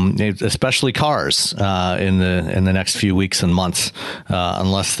 especially cars, in the next few weeks and months.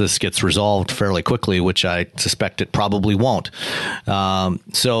 Unless this gets resolved fairly quickly, which I suspect it probably won't.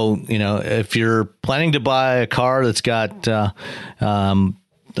 So, if you're planning to buy a car that's got,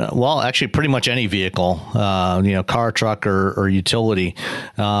 actually pretty much any vehicle, car, truck, or utility,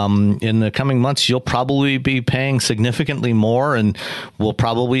 in the coming months, you'll probably be paying significantly more, and we'll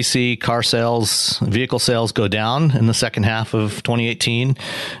probably see vehicle sales go down in the second half of 2018,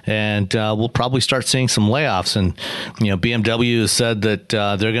 and we'll probably start seeing some layoffs. And, BMW has said that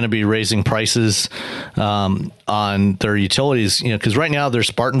they're going to be raising prices on their utilities, because right now their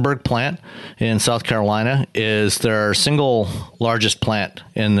Spartanburg plant in South Carolina is their single largest plant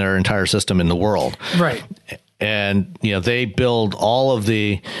in their entire system in the world. Right. And, they build all of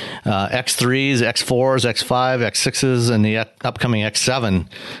the X3s, X4s, X5, X6s, and the upcoming X7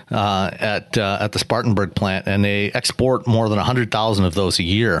 at the Spartanburg plant. And they export more than 100,000 of those a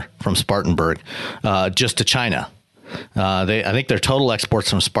year from Spartanburg just to China. I think their total exports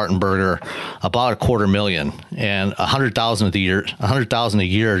from Spartanburg are about 250,000, and 100,000 a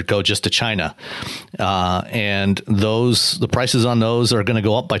year go just to China. And the prices on those are going to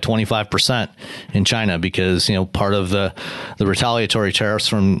go up by 25% in China, because, part of the retaliatory tariffs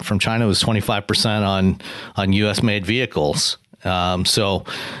from China was 25% on U.S. made vehicles. So,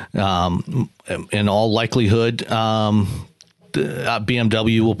 in all likelihood,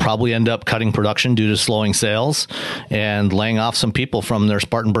 BMW will probably end up cutting production due to slowing sales and laying off some people from their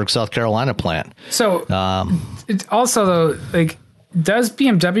Spartanburg, South Carolina plant. So, also though, does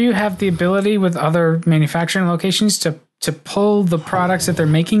BMW have the ability with other manufacturing locations to pull the products that they're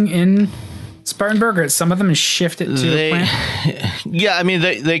making in Spartanburg, or some of them, and shift it to a plant? Yeah, I mean,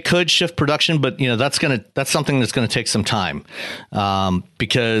 they could shift production, but that's something that's going to take some time,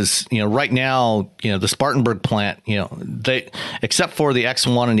 because right now, the Spartanburg plant, they, except for the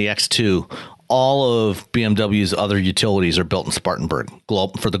X1 and the X2, all of BMW's other utilities are built in Spartanburg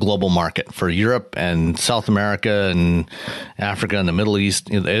for the global market, for Europe and South America and Africa and the Middle East.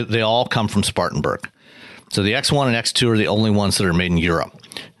 They all come from Spartanburg. So the X1 and X2 are the only ones that are made in Europe.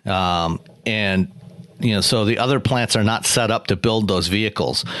 And, so the other plants are not set up to build those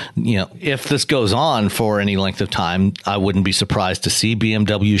vehicles. If this goes on for any length of time, I wouldn't be surprised to see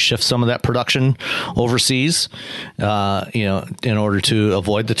BMW shift some of that production overseas, in order to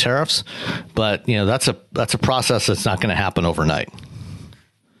avoid the tariffs. But, that's a process that's not going to happen overnight.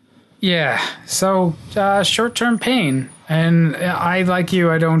 Yeah. So, short-term pain. And I, like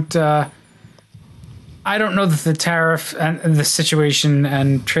you, I don't know that the tariff and the situation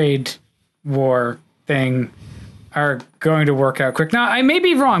and trade war thing are going to work out quick. Now, I may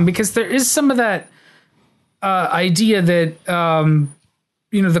be wrong because there is some of that idea that,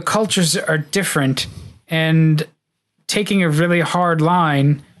 the cultures are different, and taking a really hard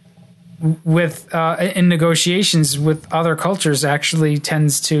line with in negotiations with other cultures actually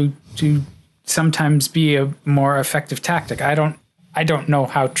tends to sometimes be a more effective tactic. I don't know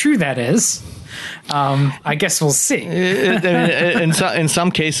how true that is. I guess we'll see. In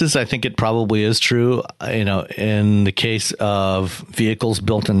some cases, I think it probably is true. In the case of vehicles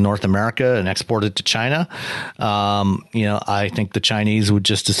built in North America and exported to China, I think the Chinese would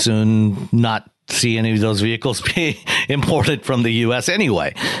just as soon not see any of those vehicles be imported from the U.S.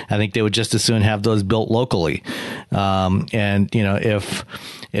 anyway. I think they would just as soon have those built locally.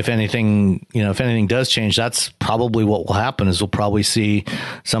 If anything does change, that's probably what will happen. Is we'll probably see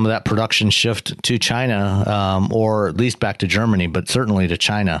some of that production shift to China, or at least back to Germany, but certainly to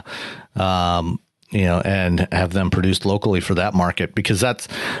China. And have them produced locally for that market, because that's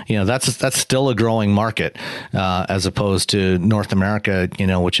still a growing market, as opposed to North America,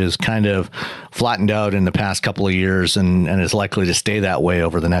 which is kind of flattened out in the past couple of years and is likely to stay that way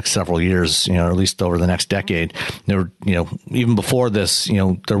over the next several years, or at least over the next decade. There, even before this, we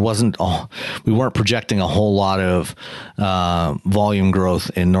weren't projecting a whole lot of volume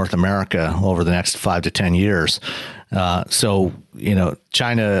growth in North America over the next 5 to 10 years.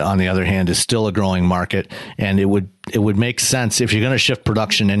 China, on the other hand, is still a growing market, and it would make sense if you're going to shift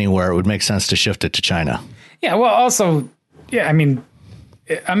production anywhere. It would make sense to shift it to China. Yeah. Well, also,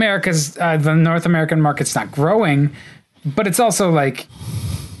 America's the North American market's not growing, but it's also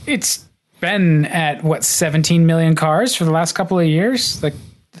it's been at 17 million cars for the last couple of years.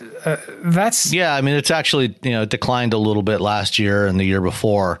 That's it's actually declined a little bit last year and the year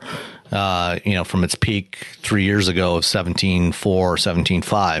before. From its peak 3 years ago of 17.4,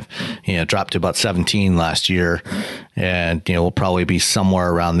 17.5, dropped to about 17 last year, and we'll probably be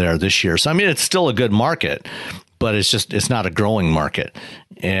somewhere around there this year. So it's still a good market, but it's not a growing market.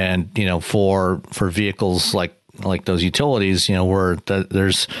 And for vehicles like those utilities, where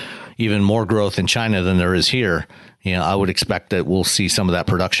there's even more growth in China than there is here. I would expect that we'll see some of that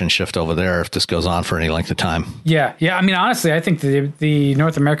production shift over there if this goes on for any length of time. Yeah. Honestly, I think the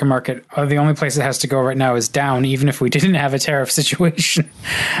North American market, the only place it has to go right now is down, even if we didn't have a tariff situation.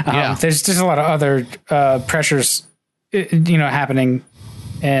 There's just a lot of other pressures, happening,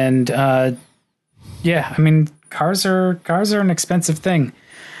 and cars are an expensive thing,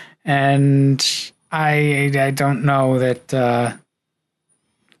 and I don't know that.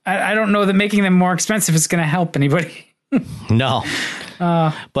 I don't know that making them more expensive is going to help anybody. No.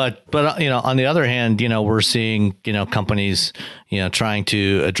 But on the other hand, we're seeing, companies, trying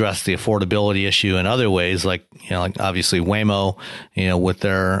to address the affordability issue in other ways, like obviously Waymo, with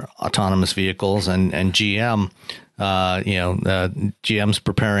their autonomous vehicles, and GM. GM's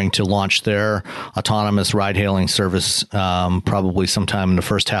preparing to launch their autonomous ride-hailing service probably sometime in the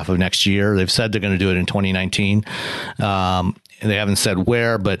first half of next year. They've said they're going to do it in 2019. They haven't said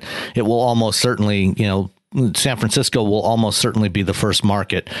where, but it will almost certainly, San Francisco will almost certainly be the first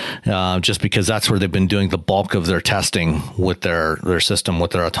market, just because that's where they've been doing the bulk of their testing with their system, with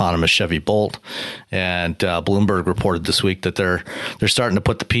their autonomous Chevy Bolt. And Bloomberg reported this week that they're starting to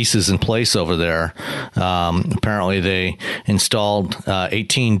put the pieces in place over there. Apparently, they installed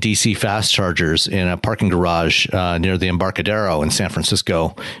 18 DC fast chargers in a parking garage near the Embarcadero in San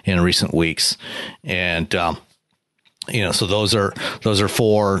Francisco in recent weeks, and so those are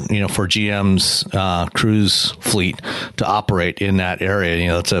for GM's Cruise fleet to operate in that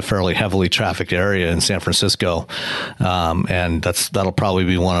area. It's a fairly heavily trafficked area in San Francisco, and that'll probably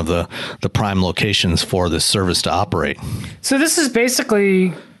be one of the prime locations for this service to operate. So this is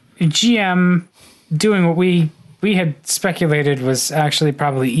basically GM doing what we had speculated was actually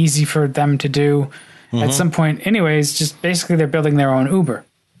probably easy for them to do at some point. Anyways, just basically they're building their own Uber.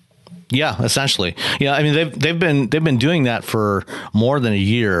 Yeah, essentially. They've been doing that for more than a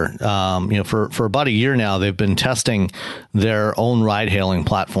year. For about a year now, they've been testing their own ride-hailing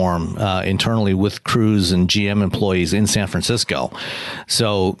platform internally with Cruise and GM employees in San Francisco.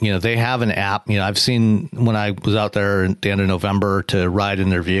 So, they have an app. I've seen when I was out there at the end of November to ride in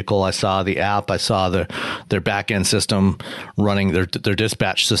their vehicle, I saw the app. I saw their back-end system running, their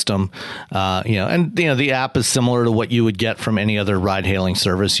dispatch system. The app is similar to what you would get from any other ride-hailing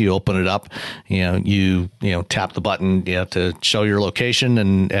service. You open it up. You tap the button to show your location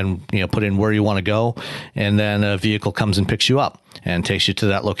and put in where you want to go, and then a vehicle comes and picks you up and takes you to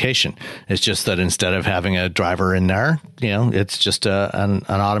that location. It's just that instead of having a driver in there, it's just an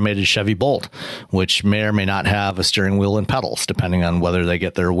automated Chevy Bolt, which may or may not have a steering wheel and pedals, depending on whether they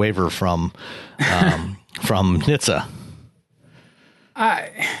get their waiver from NHTSA.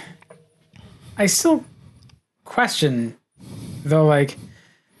 I still question, though, like,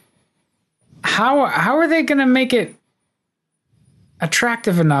 how are they going to make it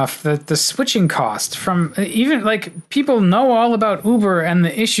attractive enough that the switching cost from, even like, people know all about Uber and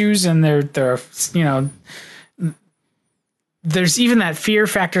the issues, and there's even that fear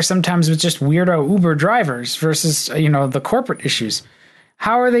factor sometimes with just weirdo Uber drivers versus the corporate issues.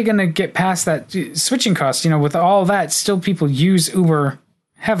 How are they going to get past that switching cost? With all that, still people use Uber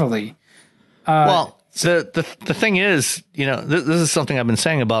heavily. Well, the thing is, this is something I've been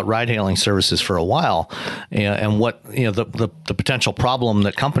saying about ride-hailing services for a while, and what the potential problem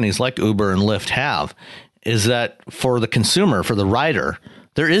that companies like Uber and Lyft have is that for the consumer, for the rider,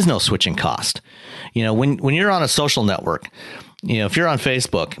 there is no switching cost. When you're on a social network, if you're on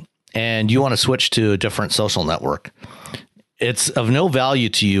Facebook and you want to switch to a different social network, it's of no value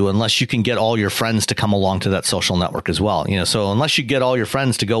to you unless you can get all your friends to come along to that social network as well. So unless you get all your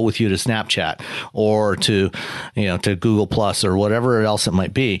friends to go with you to Snapchat or to Google Plus or whatever else it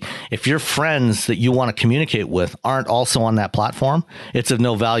might be, if your friends that you want to communicate with aren't also on that platform, it's of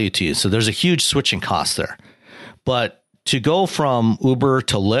no value to you. So there's a huge switching cost there. But to go from Uber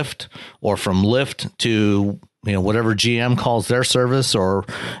to Lyft, or from Lyft to whatever GM calls their service, or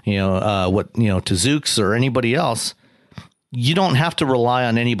to Zoox or anybody else, you don't have to rely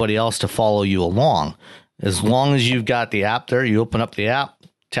on anybody else to follow you along. As long as you've got the app there, you open up the app,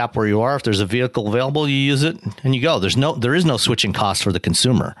 tap where you are. If there's a vehicle available, you use it and you go. There is no switching cost for the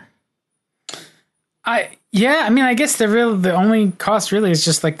consumer. I guess the only cost really is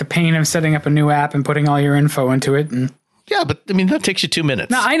just like the pain of setting up a new app and putting all your info into it. And yeah, but that takes you 2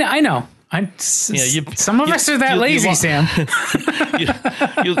 minutes. No, I know. Some of us are that lazy, Sam.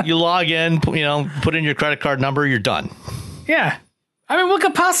 you log in, put in your credit card number, you're done. Yeah. What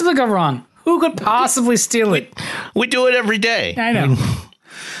could possibly go wrong? Who could possibly steal it? We do it every day. I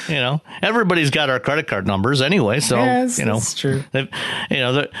know. Everybody's got our credit card numbers anyway. So, that's true.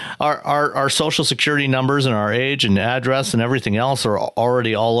 Our social security numbers and our age and address and everything else are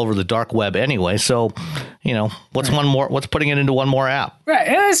already all over the dark web anyway. So, what's one more? What's putting it into one more app? Right.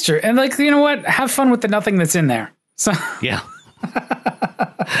 Yeah, that's true. And what? Have fun with the nothing that's in there. So yeah.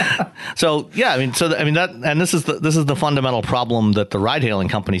 This is the fundamental problem that the ride-hailing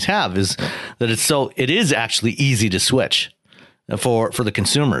companies have, is that it is actually easy to switch for the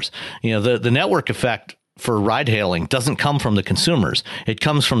consumers. The network effect for ride-hailing doesn't come from the consumers; it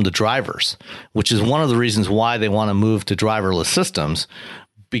comes from the drivers, which is one of the reasons why they want to move to driverless systems.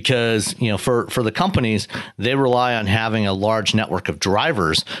 Because, for the companies, they rely on having a large network of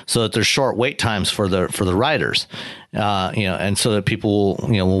drivers so that there's short wait times for the riders, and so that people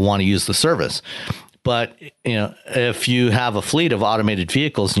will want to use the service. But, if you have a fleet of automated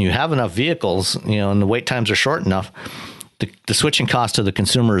vehicles and you have enough vehicles, and the wait times are short enough, the switching cost to the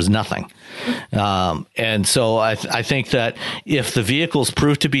consumer is nothing. And so I think that if the vehicles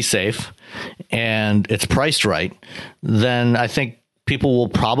prove to be safe and it's priced right, then I think people will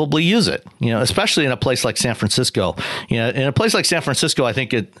probably use it, especially in a place like San Francisco. In a place like San Francisco, I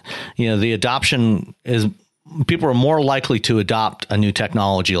think the adoption is, people are more likely to adopt a new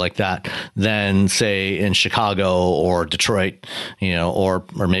technology like that than, say, in Chicago or Detroit, or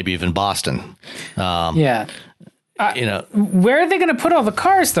maybe even Boston. Where are they going to put all the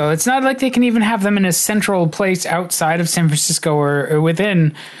cars, though? It's not like they can even have them in a central place outside of San Francisco or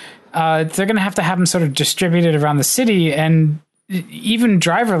within. They're going to have them sort of distributed around the city, and even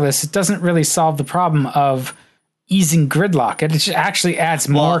driverless, it doesn't really solve the problem of easing gridlock. It actually adds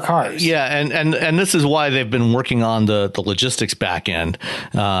more cars. Yeah, and this is why they've been working on the logistics back end,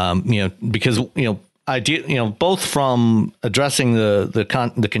 because both from addressing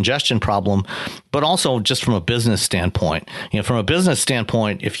the congestion problem, but also just from a business standpoint. From a business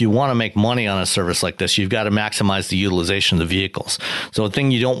standpoint, if you want to make money on a service like this, you've got to maximize the utilization of the vehicles. So the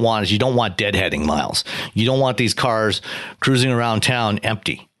thing you don't want is deadheading miles. You don't want these cars cruising around town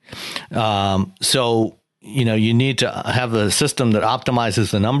empty. So you need to have a system that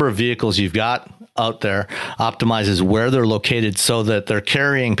optimizes the number of vehicles you've got out there optimizes where they're located so that they're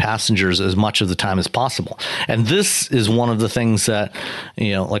carrying passengers as much of the time as possible. And this is one of the things that,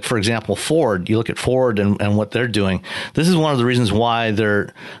 like for example, Ford, you look at Ford and what they're doing. This is one of the reasons why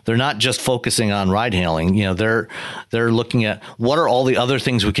they're not just focusing on ride hailing. They're looking at what are all the other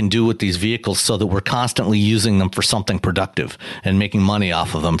things we can do with these vehicles so that we're constantly using them for something productive and making money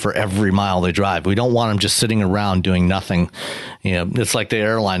off of them for every mile they drive. We don't want them just sitting around doing nothing. It's like the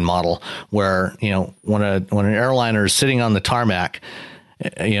airline model where, when an airliner is sitting on the tarmac,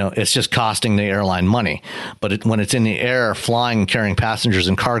 it's just costing the airline money. But when it's in the air, flying, carrying passengers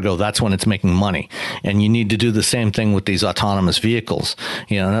and cargo, that's when it's making money. And you need to do the same thing with these autonomous vehicles.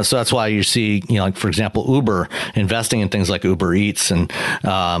 So that's why you see, like for example, Uber investing in things like Uber Eats and,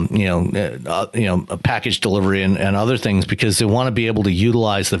 package delivery and other things, because they want to be able to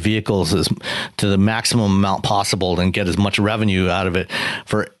utilize the vehicles to the maximum amount possible and get as much revenue out of it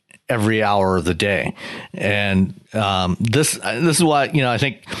for every hour of the day. And this is why, I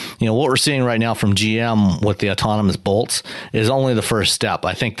think, what we're seeing right now from GM with the autonomous Bolts is only the first step.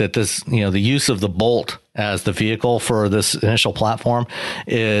 I think that this, the use of the Bolt as the vehicle for this initial platform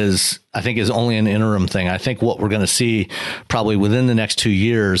is only an interim thing. I think what we're going to see probably within the next 2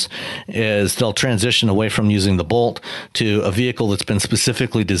 years is they'll transition away from using the Bolt to a vehicle that's been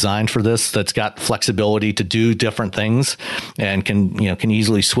specifically designed for this, that's got flexibility to do different things and can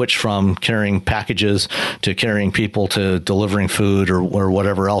easily switch from carrying packages to carrying people to delivering food or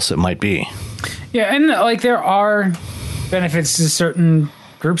whatever else it might be. Yeah, and like there are benefits to certain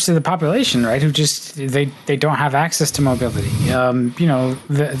groups of the population, right, who just they don't have access to mobility.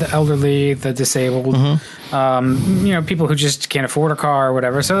 The elderly, the disabled, people who just can't afford a car or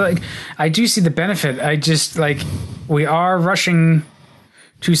whatever. So like, I do see the benefit. I just we are rushing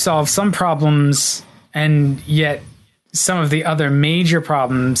to solve some problems, and yet some of the other major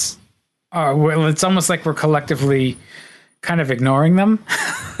problems it's almost like we're collectively kind of ignoring them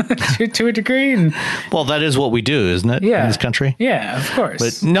to a degree. And well, that is what we do, isn't it? Yeah. In this country. Yeah, of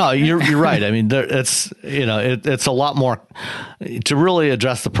course. But no, you're right. I mean, it's a lot more to really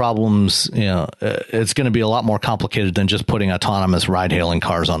address the problems. It's going to be a lot more complicated than just putting autonomous ride-hailing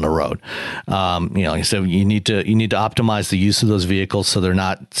cars on the road. Like I said, you need to optimize the use of those vehicles so they're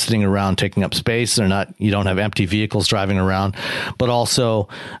not sitting around taking up space. You don't have empty vehicles driving around, but also,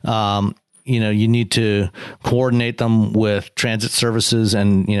 you need to coordinate them with transit services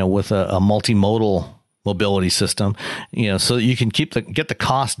and, with a multimodal mobility system, so that you can get the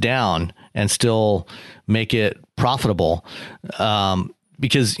cost down and still make it profitable.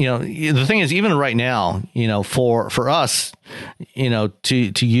 Because, the thing is, even right now, for us,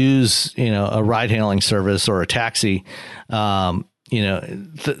 to use, a ride hailing service or a taxi, the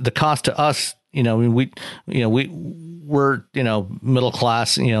cost to us, we're middle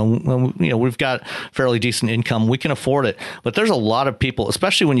class, we've got fairly decent income. We can afford it. But there's a lot of people,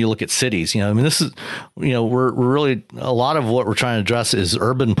 especially when you look at cities, this is, we're really, a lot of what we're trying to address is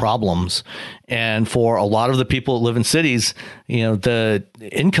urban problems. And for a lot of the people that live in cities, the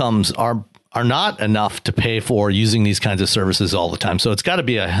incomes are not enough to pay for using these kinds of services all the time. So it's got to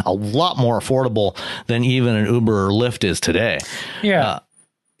be a lot more affordable than even an Uber or Lyft is today. Yeah.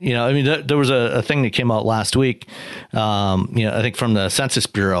 There was a thing that came out last week, I think from the Census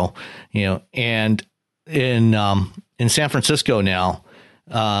Bureau, and in San Francisco now,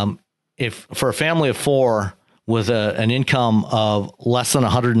 if for a family of four with an income of less than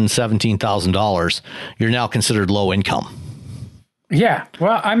 $117,000, you're now considered low income. Yeah.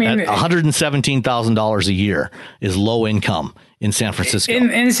 Well, I mean, $117,000 a year is low income in San Francisco.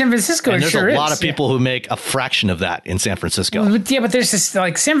 In San Francisco, and it sure is. There's a lot of people who make a fraction of that in San Francisco. But there's this,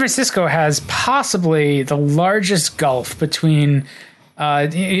 San Francisco has possibly the largest gulf between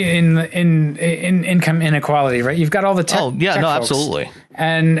in income inequality, right? You've got all the tech. Oh yeah, tech no, folks. absolutely.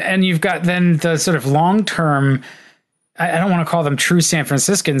 And you've got then the sort of long term. I don't want to call them true San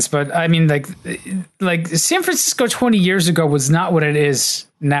Franciscans, but I mean, like San Francisco 20 years ago was not what it is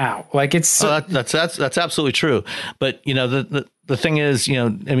now. Like it's that's absolutely true. But the thing is,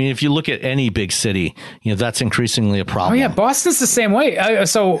 if you look at any big city, that's increasingly a problem. Oh yeah, Boston's the same way.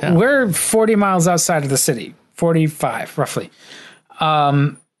 We're 40 miles outside of the city, 45 roughly.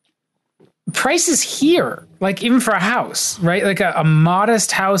 Prices here, like even for a house, right? Like a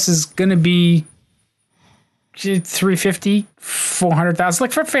modest house is going to be $350,000, $400,000,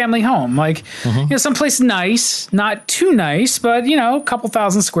 like for a family home, like someplace nice, not too nice, but a couple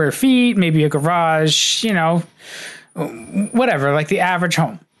thousand square feet, maybe a garage, whatever, like the average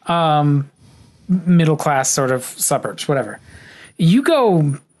home, middle class sort of suburbs, whatever. You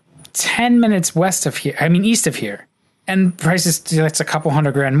go 10 minutes east of here, and prices, that's a couple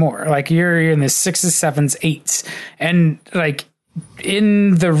 $100,000 more. Like you're in the 6s, 7s, 8s, and like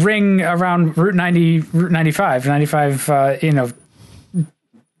in the ring around Route 95,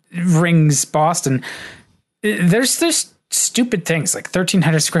 rings Boston. There's stupid things like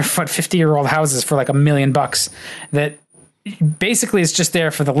 1,300 square foot 50-year-old houses for like $1 million that basically is just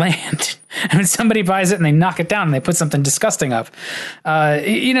there for the land. And when somebody buys it and they knock it down and they put something disgusting up,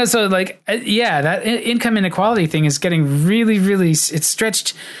 so like, that income inequality thing is getting really, really, it's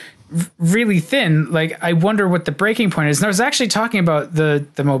stretched really thin. Like, I wonder what the breaking point is. And I was actually talking about the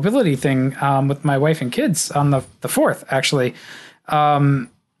mobility thing with my wife and kids on the 4th, actually.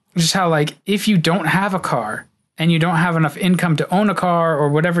 Just how, like, if you don't have a car and you don't have enough income to own a car or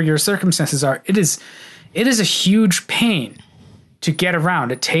whatever your circumstances are, it is a huge pain to get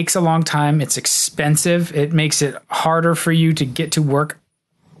around. It takes a long time. It's expensive. It makes it harder for you to get to work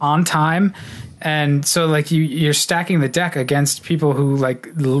on time. And so like you're stacking the deck against people who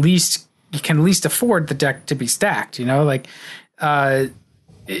like can least afford the deck to be stacked, like,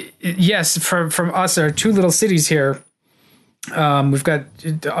 yes, from us, there are 2 little cities here. We've got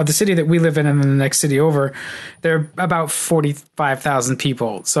the city that we live in and then the next city over. There are about 45,000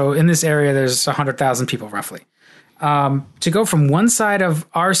 people. So in this area, there's 100,000 people roughly. To go from one side of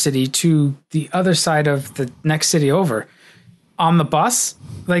our city to the other side of the next city over on the bus,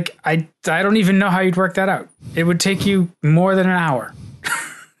 like I don't even know how you'd work that out. It would take you more than an hour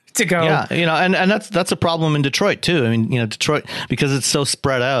to go. Yeah, and that's a problem in Detroit too. I mean, Detroit, because it's so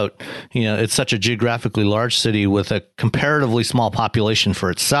spread out, it's such a geographically large city with a comparatively small population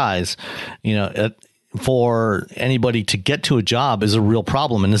for its size, for anybody to get to a job is a real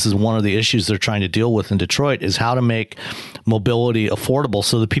problem. And this is one of the issues they're trying to deal with in Detroit, is how to make mobility affordable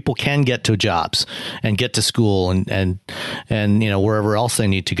so that people can get to jobs and get to school and wherever else they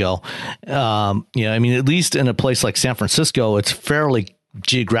need to go. I mean, at least in a place like San Francisco, it's fairly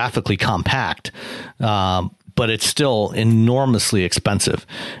geographically compact, but it's still enormously expensive.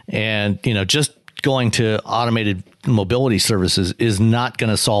 And, just going to automated mobility services is not going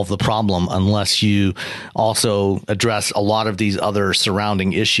to solve the problem unless you also address a lot of these other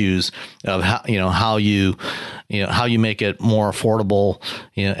surrounding issues of how you make it more affordable,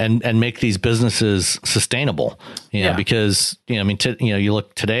 and make these businesses sustainable, because, you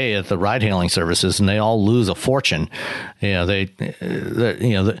look today at the ride hailing services and they all lose a fortune. The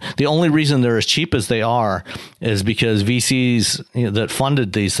only reason they're as cheap as they are is because VCs that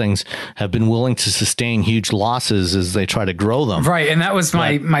funded these things have been willing to sustain huge losses as they try to grow them. Right. And that was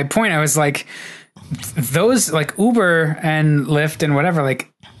my point. I was like, those like Uber and Lyft and whatever,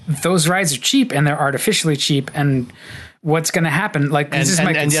 like those rides are cheap and they're artificially cheap. And what's going to happen? Like, this is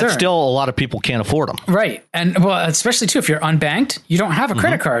my concern. And yet still a lot of people can't afford them. Right. And well, especially too, if you're unbanked, you don't have a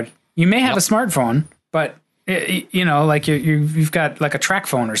credit card. You may have a smartphone, but like you've got like a track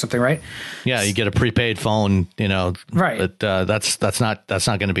phone or something, right? Yeah, you get a prepaid phone, right. But that's not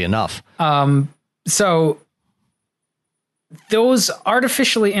going to be enough. So those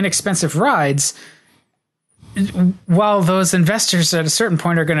artificially inexpensive rides, while those investors at a certain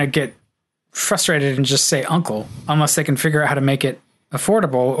point are going to get frustrated and just say uncle, unless they can figure out how to make it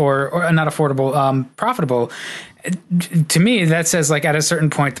affordable or not affordable, profitable. To me, that says like at a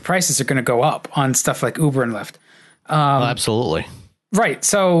certain point, the prices are going to go up on stuff like Uber and Lyft. Absolutely. Right.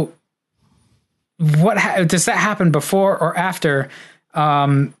 So does that happen before or after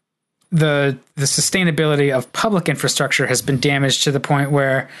the sustainability of public infrastructure has been damaged to the point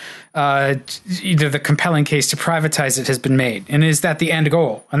where either the compelling case to privatize it has been made? And is that the end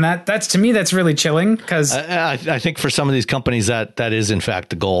goal? And that's to me, that's really chilling, because I think for some of these companies that is in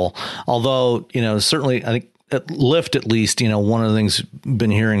fact the goal. Although, certainly I think at Lyft, at least, one of the things I've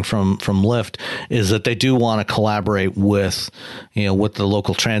been hearing from Lyft is that they do want to collaborate with the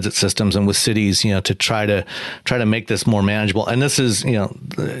local transit systems and with cities, to try to make this more manageable. And this is,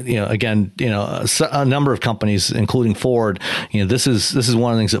 again, a number of companies, including Ford, this is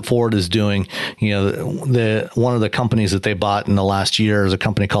one of the things that Ford is doing. One of the companies that they bought in the last year is a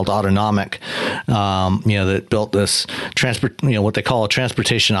company called Autonomic, that built this what they call a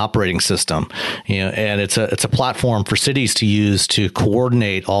transportation operating system, and it's a platform for cities to use to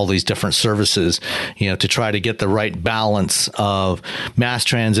coordinate all these different services, to try to get the right balance of mass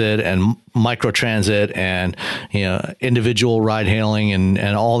transit and microtransit and, individual ride hailing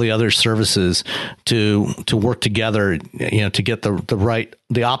and all the other services to work together, to get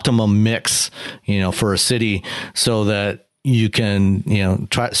the optimum mix, for a city, so that you can,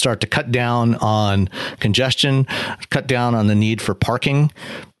 start to cut down on congestion, cut down on the need for parking,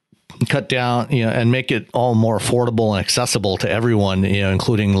 cut down, and make it all more affordable and accessible to everyone,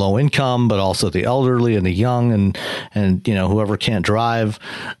 including low income, but also the elderly and the young and whoever can't drive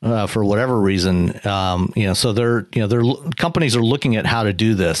for whatever reason. So they're companies are looking at how to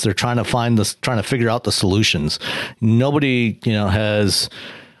do this. They're trying to figure out the solutions. Nobody, has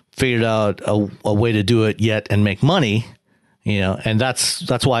figured out a way to do it yet and make money. And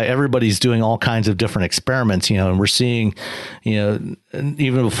that's why everybody's doing all kinds of different experiments, and we're seeing, even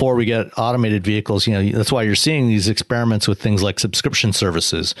before we get automated vehicles, that's why you're seeing these experiments with things like subscription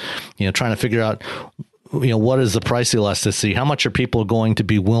services, trying to figure out, what is the price elasticity? How much are people going to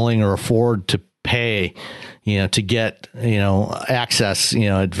be willing or afford to pay, to get, access,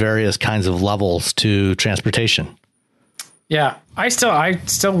 at various kinds of levels to transportation? Yeah. I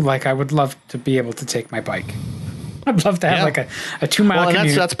would love to be able to take my bike. I'd love to have like a 2 mile commute.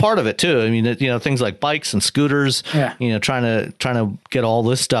 And that's part of it too. I mean, things like bikes and scooters, trying to get all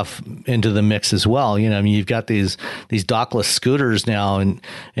this stuff into the mix as well. You've got these dockless scooters now in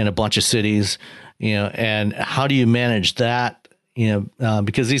a bunch of cities, and how do you manage that?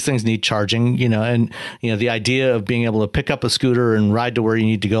 Because these things need charging, and, the idea of being able to pick up a scooter and ride to where you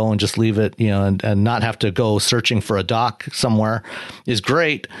need to go and just leave it, and not have to go searching for a dock somewhere is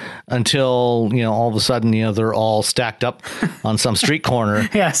great until, all of a sudden, they're all stacked up on some street corner.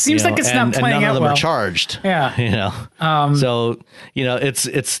 Yeah. Seems like it's not playing out well. And none of them are charged. Yeah. So,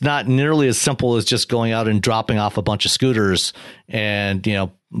 it's not nearly as simple as just going out and dropping off a bunch of scooters and,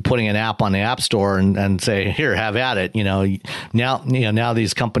 putting an app on the App Store and say, here, have at it. Now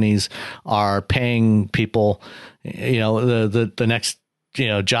these companies are paying people, the next,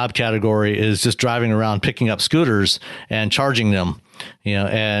 job category is just driving around, picking up scooters and charging them,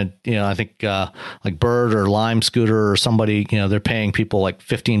 I think, like Bird or Lime Scooter or somebody, they're paying people like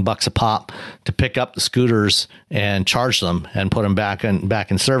 $15 a pop to pick up the scooters and charge them and put them back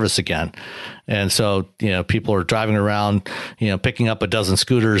in service again. And so, people are driving around, picking up a dozen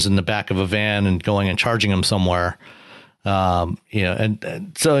scooters in the back of a van and going and charging them somewhere.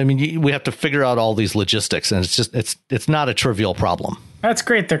 And so, I mean, we have to figure out all these logistics, and it's not a trivial problem. That's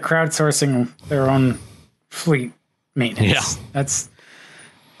great. They're crowdsourcing their own fleet maintenance. Yeah. That's,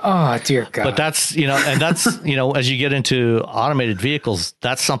 oh, dear God. But that's, as you get into automated vehicles,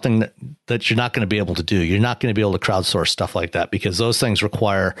 that's something that you're not going to be able to do. You're not going to be able to crowdsource stuff like that because those things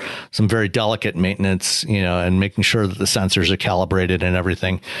require some very delicate maintenance, and making sure that the sensors are calibrated and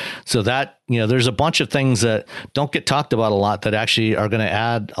everything. So that, there's a bunch of things that don't get talked about a lot that actually are going to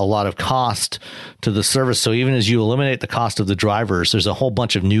add a lot of cost to the service. So even as you eliminate the cost of the drivers, there's a whole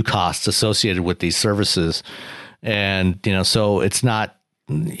bunch of new costs associated with these services. And, so it's not,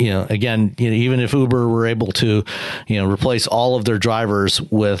 again, even if Uber were able to, replace all of their drivers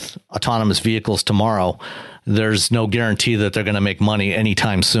with autonomous vehicles tomorrow, there's no guarantee that they're going to make money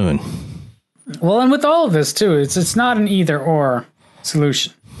anytime soon. Well, and with all of this too, it's not an either or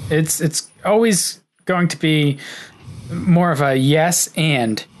solution. It's always going to be more of a yes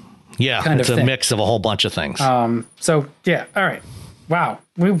and kind it's of a thing. mix of a whole bunch of things. So yeah, all right. Wow,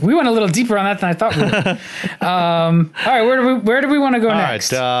 we went a little deeper on that than I thought we would. All right, where do we want to go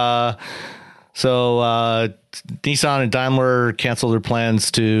next? All right, so Nissan and Daimler canceled their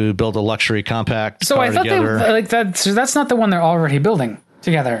plans to build a luxury compact car I thought together. they like that. So that's not the one they're already building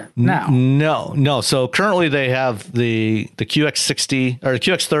together now. No. So currently they have the QX60 or the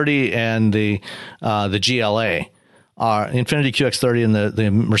QX30 and the GLA. Infiniti QX30 and the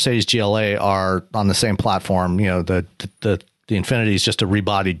Mercedes GLA are on the same platform. The Infiniti is just a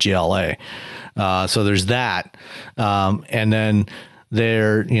rebodied GLA. So there's that. And then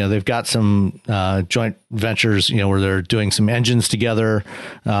they've got some joint ventures, where they're doing some engines together.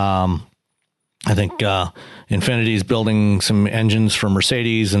 I think Infiniti is building some engines for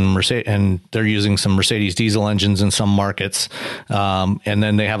Mercedes, and they're using some Mercedes diesel engines in some markets. And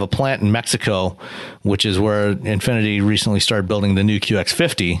then they have a plant in Mexico, which is where Infiniti recently started building the new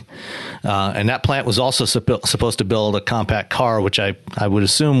QX50. And that plant was also supposed to build a compact car, which I would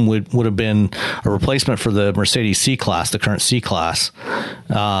assume would have been a replacement for the Mercedes C-Class, the current C-Class.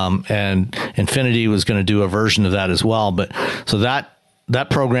 And Infiniti was going to do a version of that as well. But so that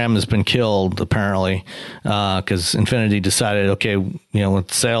program has been killed apparently, because Infiniti decided, okay,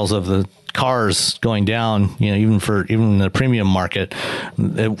 with sales of the cars going down, even the premium market,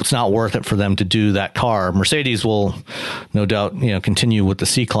 it's not worth it for them to do that car. Mercedes will no doubt, continue with the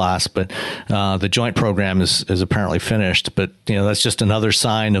C-Class, but the joint program is apparently finished. But, that's just another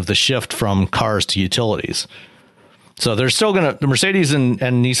sign of the shift from cars to utilities. So they're still the Mercedes and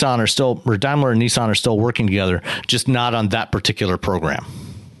Nissan are still, or Daimler and Nissan are still working together, just not on that particular program.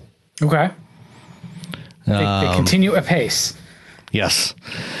 Okay. They continue apace. Yes.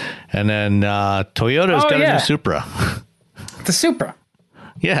 And then Toyota's got a new Supra. The Supra.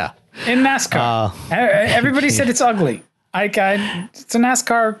 Yeah. In NASCAR. Everybody said it's ugly. It's a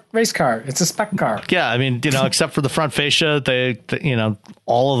NASCAR race car. It's a spec car. Yeah, I mean, except for the front fascia, they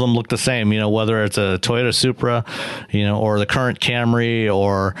all of them look the same. Whether it's a Toyota Supra, or the current Camry,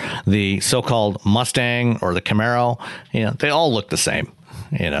 or the so-called Mustang, or the Camaro, they all look the same.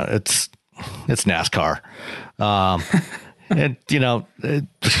 It's NASCAR.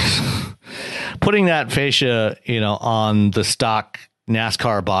 Putting that fascia, on the stock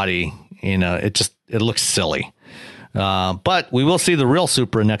NASCAR body, it looks silly. But we will see the real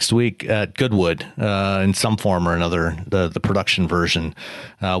Supra next week at Goodwood in some form or another, the production version.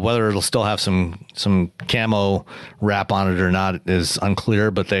 Whether it'll still have some camo wrap on it or not is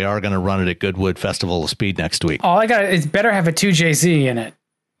unclear, but they are going to run it at Goodwood Festival of Speed next week. All I got is better have a 2JZ in it.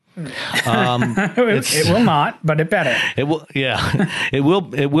 It will not, but it better. It will, yeah. It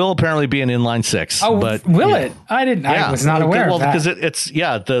will apparently be an inline six. Oh, but will it? I didn't. Yeah. I was not aware of that. Because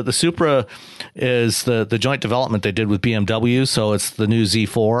the Supra is the joint development they did with BMW, so it's the new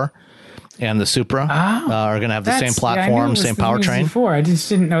Z4 and the Supra are going to have the same platform, same powertrain. Z4. I just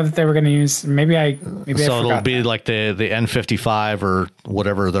didn't know that they were going to use. Maybe I it'll be like the N55 or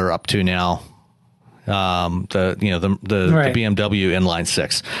whatever they're up to now. The BMW inline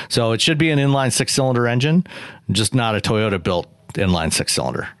six. So it should be an inline 6-cylinder engine, just not a Toyota built inline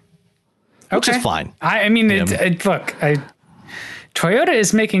 6-cylinder, which is fine. I mean, Toyota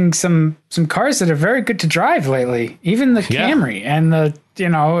is making some cars that are very good to drive lately. Even the Camry and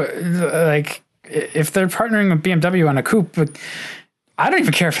if they're partnering with BMW on a coupe, I don't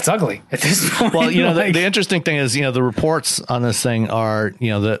even care if it's ugly at this point. Well, the interesting thing is, the reports on this thing are,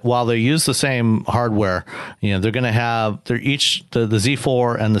 that while they use the same hardware, they're going to have, the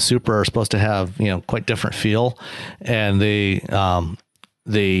Z4 and the Supra are supposed to have, quite different feel. And the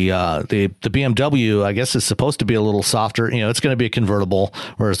BMW, I guess, is supposed to be a little softer. It's going to be a convertible,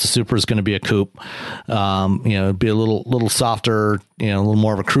 whereas the Supra is going to be a coupe. Be a little softer, a little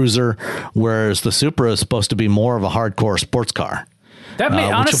more of a cruiser, whereas the Supra is supposed to be more of a hardcore sports car. That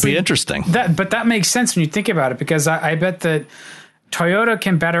may honestly, which will be interesting. But that makes sense when you think about it, because I bet that Toyota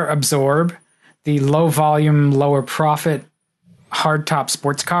can better absorb the low volume, lower profit hardtop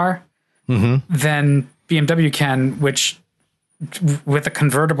sports car than BMW can, which with a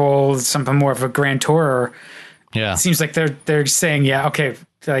convertible, something more of a Grand Tourer, it seems like they're saying, okay,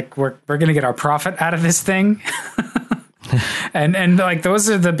 like we're going to get our profit out of this thing. and like those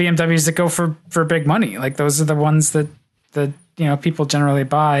are the BMWs that go for big money. Like those are the ones that people generally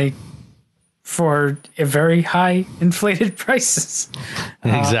buy for a very high inflated prices.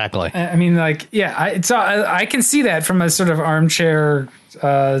 Exactly. I mean, I can see that from a sort of armchair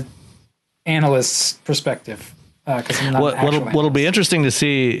analyst's perspective. What'll be interesting to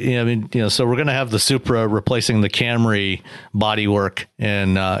see, so we're going to have the Supra replacing the Camry bodywork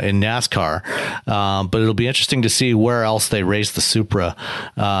in NASCAR, but it'll be interesting to see where else they raise the Supra,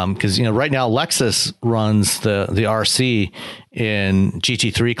 because right now Lexus runs the RC in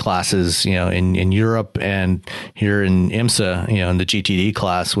GT3 classes, in Europe and here in IMSA, in the GTD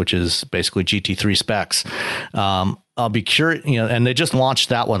class, which is basically GT3 specs. I'll be curious, and they just launched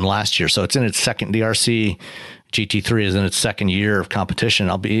that one last year, so it's in its second. The RC GT3 is in its second year of competition.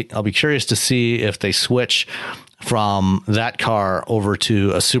 I'll be curious to see if they switch from that car over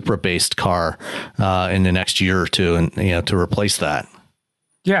to a Supra based car in the next year or two, and to replace that.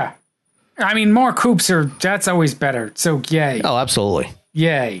 Yeah, I mean, more coupes that's always better. So yay! Oh, absolutely,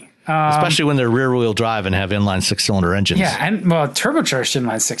 yay! Especially when they're rear wheel drive and have inline 6-cylinder engines. Yeah, and turbocharged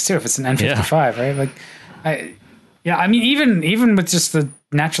inline 6 too. If it's an N55, right? I mean, even with just the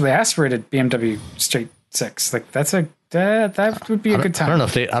naturally aspirated BMW straight 6, that would be a good time. I don't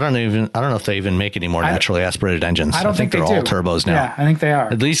know if they even make any more naturally aspirated engines. I think they're all turbos now. Yeah, I think they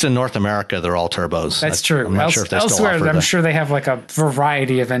are. At least in North America, they're all turbos. That's true. I'm not sure if they elsewhere, still offer I'm sure they have like a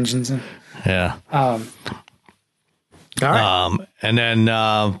variety of engines. Yeah. All right. And then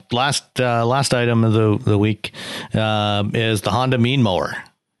last item of the week is the Honda Mean Mower.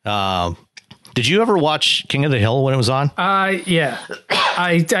 Did you ever watch King of the Hill when it was on? Yeah.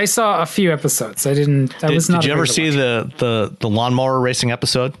 I saw a few episodes. I didn't. Did you ever see the lawnmower racing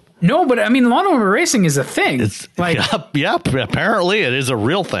episode? No, but I mean, lawnmower racing is a thing. It's apparently it is a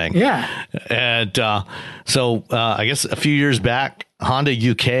real thing. Yeah. And so I guess a few years back, Honda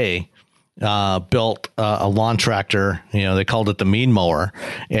UK built a lawn tractor. They called it the Mean Mower,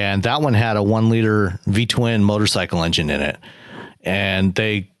 and that one had a 1-liter V-twin motorcycle engine in it, and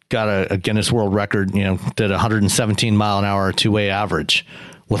they got a Guinness World Record, did 117 mile an hour 2-way average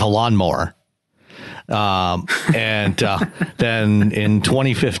with a lawnmower. And then in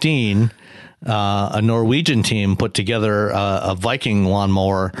 2015, a Norwegian team put together a Viking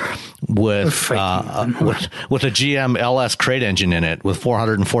lawnmower with a GM LS crate engine in it with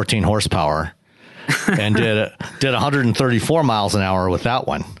 414 horsepower, and did 134 miles an hour with that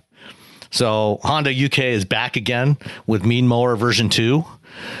one. So Honda UK is back again with Mean Mower version 2,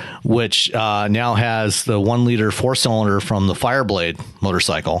 which now has the 1-liter 4-cylinder from the Fireblade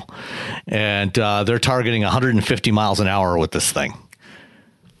motorcycle, and they're targeting 150 miles an hour with this thing.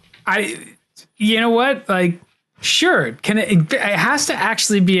 You know what? Like, sure. It has to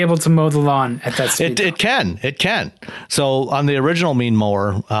actually be able to mow the lawn at that speed. It can. So on the original Mean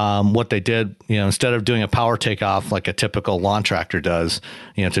Mower, what they did, instead of doing a power takeoff like a typical lawn tractor does,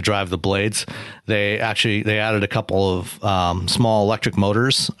 to drive the blades, they added a couple of small electric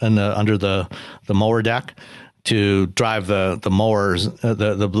motors under the mower deck to drive the mowers,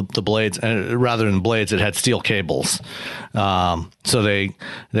 the blades, and rather than blades, it had steel cables. So they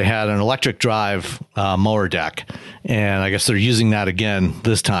had an electric drive mower deck, and I guess they're using that again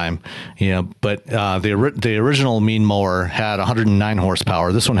this time. But the original Mean Mower had 109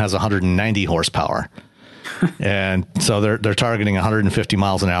 horsepower. This one has 190 horsepower, and so they're targeting 150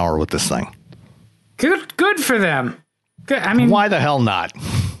 miles an hour with this thing. Good for them. Good. I mean, why the hell not?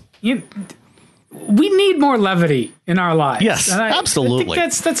 We need more levity in our lives. Yes, absolutely. I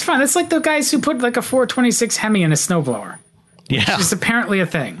think that's fun. It's like the guys who put like a 426 Hemi in a snowblower. Yeah, which is apparently a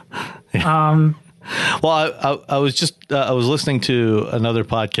thing. Well, I was listening to another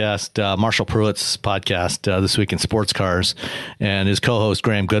podcast, Marshall Pruitt's podcast, This Week in Sports Cars, and his co-host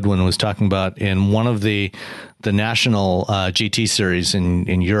Graham Goodwin was talking about in one of the national GT series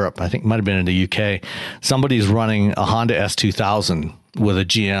in Europe, I think it might have been in the UK, somebody's running a Honda S2000 with a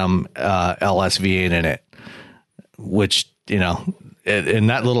GM LS V8 in it, which, in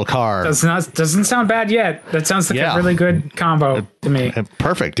that little car doesn't sound bad yet. That sounds like a really good combo to me.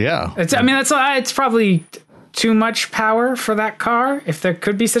 Perfect. Yeah. It's probably too much power for that car, if there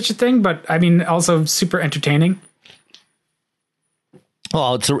could be such a thing, but I mean, also super entertaining.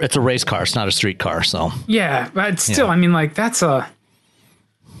 Well, it's a race car. It's not a street car. So yeah, but still, I mean, like I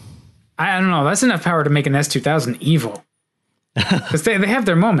don't know. That's enough power to make an S2000 evil. Because they have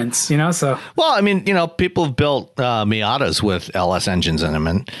their moments, so. Well, I mean, people have built Miatas with LS engines in them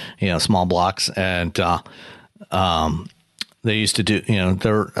and, small blocks. And they used to do,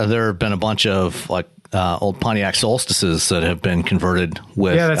 there have been a bunch of like old Pontiac Solstices that have been converted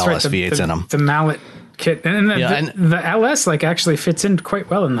with LS V8s in them. The mallet kit. And the LS actually fits in quite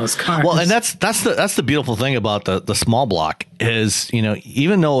well in those cars. Well, and that's the beautiful thing about the small block is,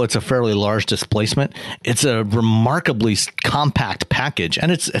 even though it's a fairly large displacement, it's a remarkably compact package,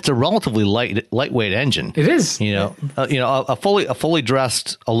 and it's a relatively lightweight engine. It is. A fully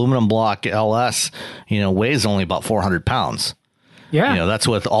dressed aluminum block LS, weighs only about 400 pounds. Yeah. That's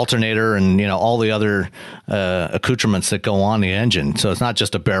with alternator and, all the other accoutrements that go on the engine. So it's not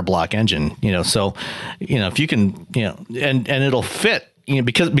just a bare block engine, so, if you can, and it'll fit,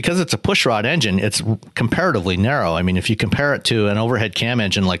 because it's a pushrod engine, it's comparatively narrow. I mean, if you compare it to an overhead cam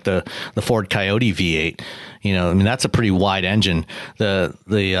engine like the Ford Coyote V8, that's a pretty wide engine.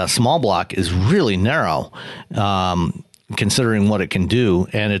 The small block is really narrow. Considering what it can do,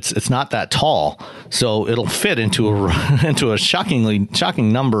 and it's not that tall, so it'll fit into a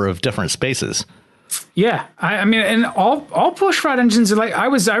shocking number of different spaces. Yeah, I mean, and all pushrod engines are like I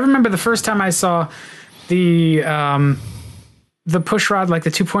remember the first time I saw the pushrod, like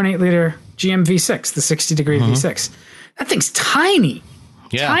the 2.8 liter GM V6, the 60-degree V6. That thing's tiny.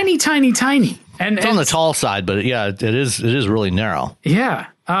 Yeah, tiny. And it's on the tall side, but yeah, it is really narrow. Yeah.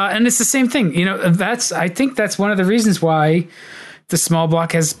 And it's the same thing, I think that's one of the reasons why the small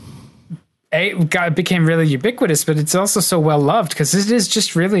block became really ubiquitous, but it's also so well loved because it is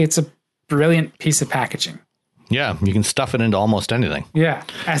just it's a brilliant piece of packaging. Yeah, you can stuff it into almost anything. Yeah,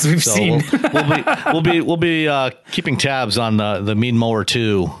 as we've seen. We'll be keeping tabs on the Mean Mower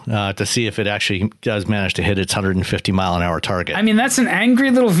 2 to see if it actually does manage to hit its 150 mile an hour target. I mean, that's an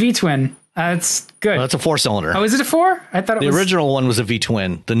angry little V-twin. That's good. Well, that's a 4-cylinder. Oh, is it a 4? I thought it was... The original one was a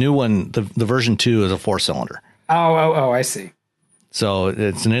V-twin. The new one, the version 2, is a 4-cylinder. Oh, I see. So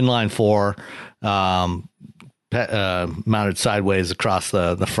it's an inline 4, mounted sideways across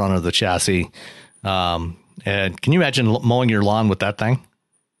the front of the chassis. And can you imagine mowing your lawn with that thing?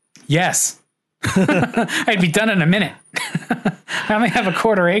 Yes. I'd be done in a minute. I only have a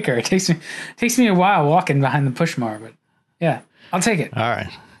quarter acre. It takes me a while walking behind the push mower, but yeah, I'll take it. All right.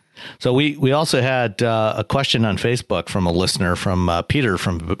 So we also had a question on Facebook from a listener from Peter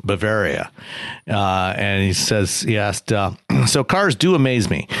from Bavaria. And he asked, so cars do amaze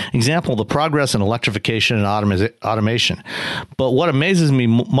me. Example, the progress in electrification and automation. But what amazes me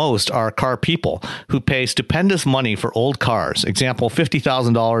most are car people who pay stupendous money for old cars. Example,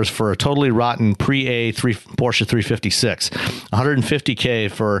 $50,000 for a totally rotten pre-A Porsche 356,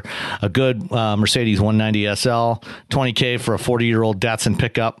 $150K for a good Mercedes 190 SL, $20K for a 40-year-old Datsun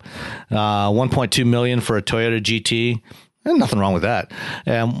pickup, $1.2 million for a Toyota GT. And nothing wrong with that.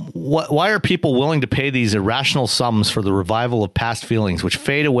 Why are people willing to pay these irrational sums for the revival of past feelings, which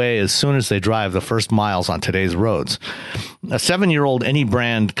fade away as soon as they drive the first miles on today's roads? A 7-year-old any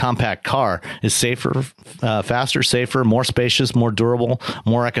brand compact car is safer, faster, safer, more spacious, more durable,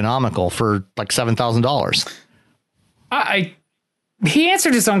 more economical for like $7,000. He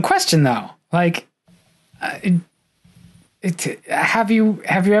answered his own question though. Like, have you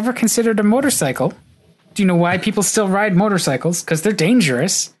ever considered a motorcycle? Do you know why people still ride motorcycles? Because they're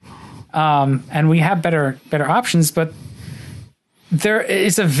dangerous, and we have better options. But there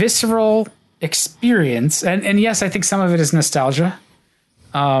is a visceral experience, and yes, I think some of it is nostalgia.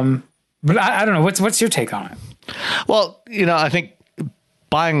 But I don't know. What's your take on it? Well, I think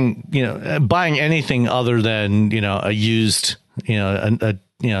buying anything other than a used, a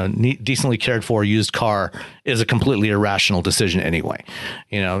decently cared for used car is a completely irrational decision anyway.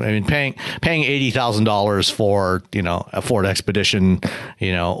 Paying $80,000 for, a Ford Expedition,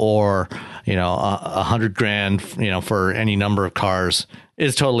 or, $100,000, for any number of cars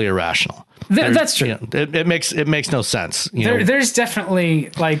is totally irrational. That's true. It makes no sense. There's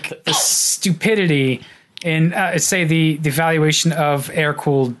definitely like the stupidity in, say the valuation of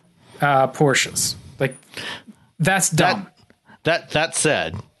air-cooled Porsches. Like that's dumb. That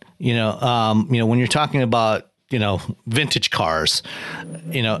said, when you're talking about, vintage cars,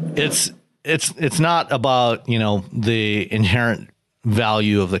 it's not about, the inherent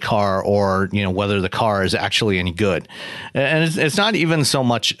value of the car or, whether the car is actually any good. And it's not even so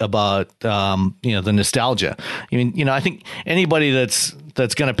much about, the nostalgia. I think anybody that's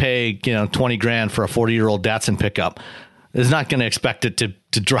going to pay, $20,000 for a 40-year-old Datsun pickup is not going to expect it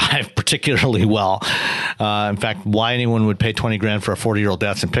to drive particularly well. In fact, why anyone would pay $20,000 for a 40-year-old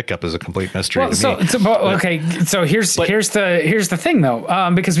Datsun pickup is a complete mystery to me. Okay, so here's the thing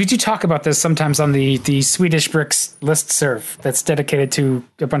though, because we do talk about this sometimes on the Swedish Bricks listserv that's dedicated to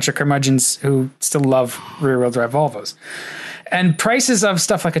a bunch of curmudgeons who still love rear-wheel drive Volvos. And prices of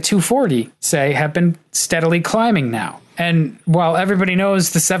stuff like a 240, say, have been steadily climbing now. And while everybody knows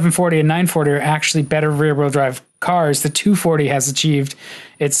the 740 and 940 are actually better rear-wheel drive cars, the 240 has achieved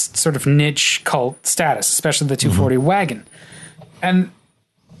its sort of niche cult status, especially the 240 wagon. And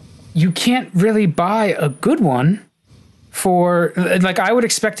you can't really buy a good one for, like, I would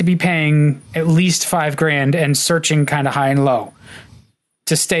expect to be paying at least $5,000 and searching kind of high and low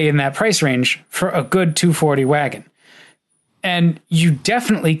to stay in that price range for a good 240 wagon. And you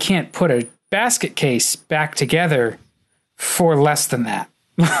definitely can't put a basket case back together for less than that.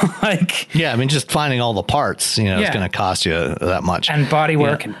 Just finding all the parts, is going to cost you that much, and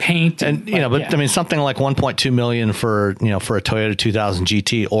bodywork and paint, something like $1.2 million for a Toyota 2000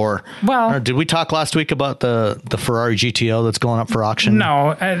 GT, or did we talk last week about the Ferrari GTO that's going up for auction?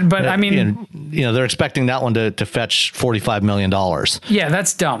 No, they're expecting that one to fetch $45 million. Yeah,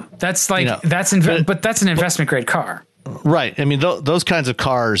 that's dumb. That's like but that's an investment grade car. Right. Those kinds of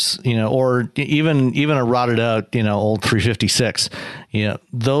cars, or even a rotted out, old 356,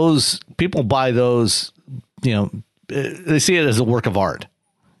 those people buy those, they see it as a work of art.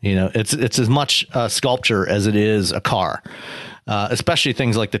 It's as much a sculpture as it is a car, especially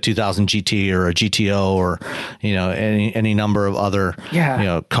things like the 2000 GT or a GTO or, any number of other,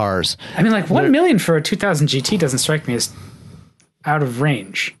 cars. $1 million for a 2000 GT doesn't strike me as out of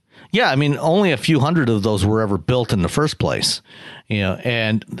range. Yeah, only a few hundred of those were ever built in the first place,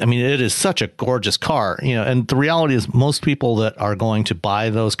 and it is such a gorgeous car, and the reality is most people that are going to buy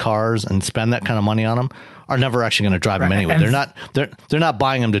those cars and spend that kind of money on them are never actually going to drive them anyway. And they're not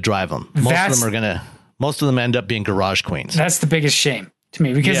buying them to drive them. Most of them end up being garage queens. That's the biggest shame to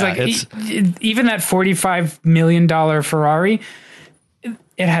me, because even that $45 million Ferrari,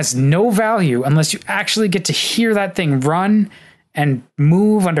 it has no value unless you actually get to hear that thing run and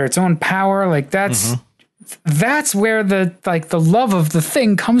move under its own power. Like that's where the love of the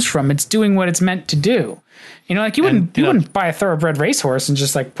thing comes from. It's doing what it's meant to do. You wouldn't buy a thoroughbred racehorse and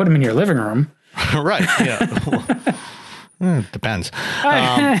just put him in your living room. Right. Yeah. Depends.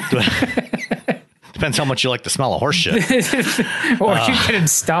 Depends Depends how much you like the smell of horse shit. Or you get them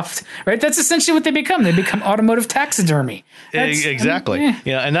stuffed, right? That's essentially what they become. They become automotive taxidermy. Exactly.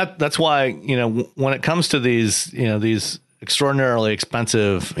 Yeah, and that's why, when it comes to these, these extraordinarily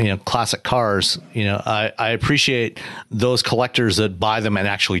expensive, classic cars, I appreciate those collectors that buy them and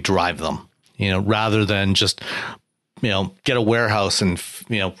actually drive them, rather than just get a warehouse and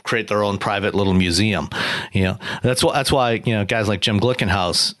create their own private little museum. That's why guys like Jim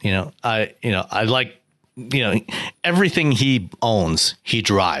Glickenhaus, I like everything he owns, he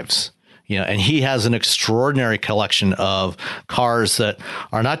drives. And he has an extraordinary collection of cars that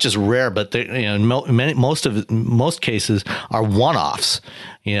are not just rare, but they, in most cases are one-offs.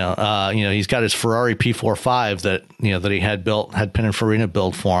 He's got his Ferrari P45 that he had Pininfarina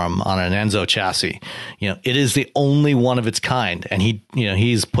build for him on an Enzo chassis. It is the only one of its kind, and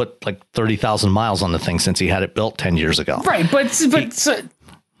he's put like 30,000 miles on the thing since he had it built 10 years ago. Right,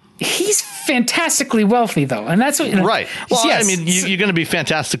 he's fantastically wealthy, though, and that's what. Right. Well, yes. I mean, you're going to be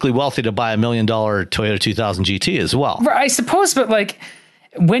fantastically wealthy to buy $1 million Toyota 2000 GT as well. I suppose, but like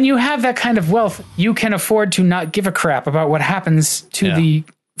when you have that kind of wealth, you can afford to not give a crap about what happens to the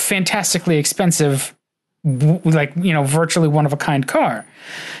fantastically expensive, virtually one of a kind car.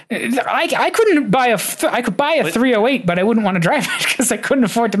 I couldn't buy I could buy a 308, but I wouldn't want to drive it because I couldn't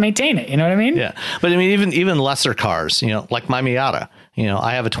afford to maintain it. You know what I mean? Yeah. But I mean, even lesser cars, like my Miata.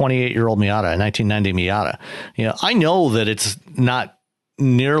 I have a 28-year-old Miata, a 1990 Miata. I know that it's not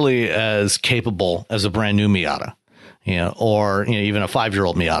nearly as capable as a brand new Miata, or even a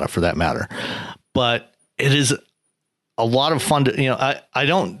 5-year-old Miata for that matter. But it is a lot of fun to, I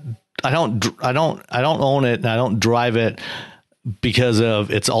don't own it and I don't drive it because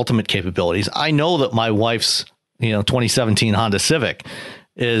of its ultimate capabilities. I know that my wife's, 2017 Honda Civic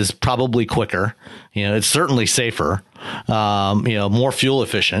is probably quicker. It's certainly safer, more fuel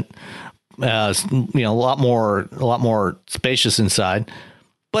efficient, a lot more spacious inside,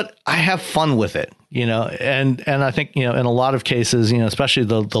 but I have fun with it, and I think, in a lot of cases, especially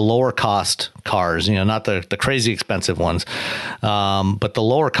the lower cost cars, not the crazy expensive ones, but the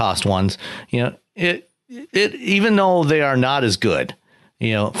lower cost ones, it even though they are not as good,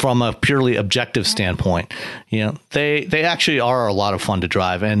 from a purely objective standpoint, they actually are a lot of fun to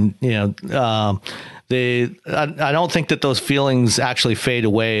drive. And, I don't think that those feelings actually fade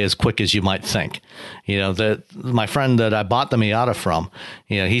away as quick as you might think. That my friend that I bought the Miata from,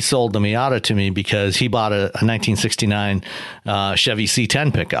 he sold the Miata to me because he bought a 1969 Chevy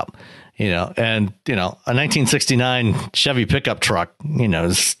C10 pickup. And a 1969 Chevy pickup truck,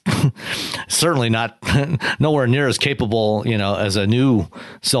 is certainly not nowhere near as capable, as a new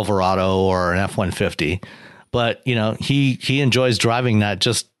Silverado or an F-150. But, he enjoys driving that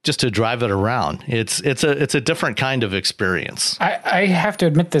just to drive it around. It's a different kind of experience. I have to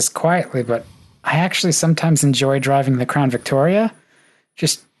admit this quietly, but I actually sometimes enjoy driving the Crown Victoria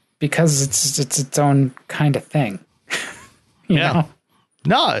just because it's its own kind of thing. you know?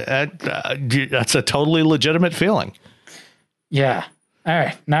 No, that's a totally legitimate feeling. Yeah. All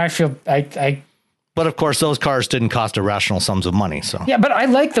right. Now I feel But of course, those cars didn't cost irrational sums of money. So yeah, but I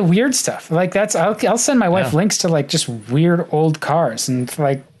like the weird stuff. Like I'll send my wife links to like just weird old cars, and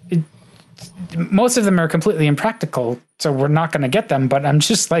like most of them are completely impractical, so we're not going to get them. But I'm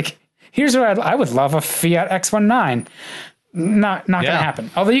just like, here's what I would love: a Fiat X19. Not going to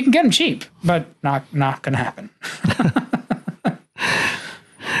happen. Although you can get them cheap, but not going to happen.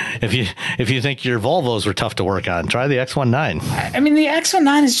 If you think your Volvos were tough to work on, try the X19. I mean, the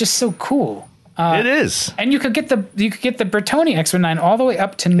X19 is just so cool. It is, and you could get the Bertoni X19 all the way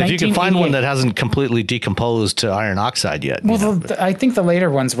up to 1988. If you can find one that hasn't completely decomposed to iron oxide yet. Well, I think the later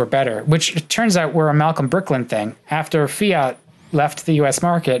ones were better, which it turns out were a Malcolm Bricklin thing. After Fiat left the U.S.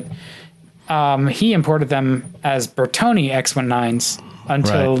 market, he imported them as Bertoni X19s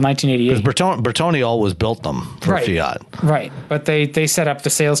until 1988. Because Bertoni always built them for Fiat. Right, but they set up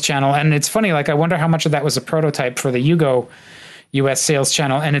the sales channel, and it's funny. Like, I wonder how much of that was a prototype for the Yugo U.S. sales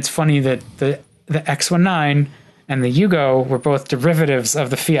channel, and it's funny that the X19 and the Yugo were both derivatives of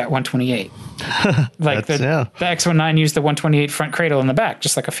the Fiat 128. Like the X19 used the 128 front cradle in the back,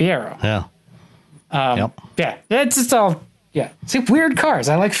 just like a Fiero. Yeah. Yeah. It's just all. Yeah. See, weird cars.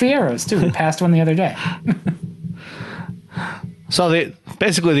 I like Fieros too. We passed one the other day. So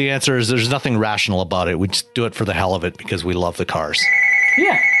basically the answer is there's nothing rational about it. We just do it for the hell of it because we love the cars.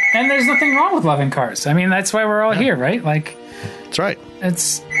 Yeah. And there's nothing wrong with loving cars. I mean, that's why we're all here, right? Like, that's right.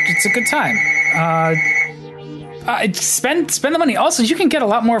 It's a good time. Spend the money. Also, you can get a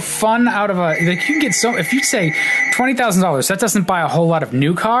lot more fun out of you can get if you say $20,000, that doesn't buy a whole lot of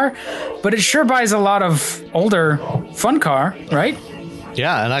new car, but it sure buys a lot of older fun car, right?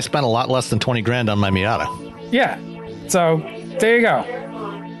 Yeah, and I spent a lot less than 20 grand on my Miata. Yeah. So there you go.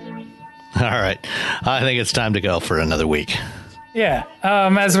 All right. I think it's time to go for another week. Yeah.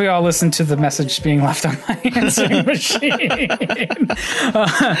 As we all listen to the message being left on my answering machine.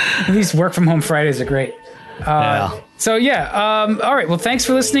 These work from home Fridays are great. So yeah. All right. Well, thanks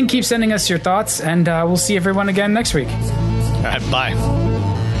for listening. Keep sending us your thoughts, and we'll see everyone again next week. All right. Bye.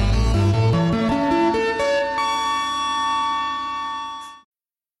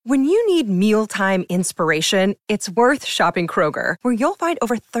 When you need mealtime inspiration, it's worth shopping Kroger, where you'll find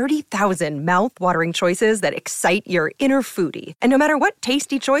over 30,000 mouth-watering choices that excite your inner foodie. And no matter what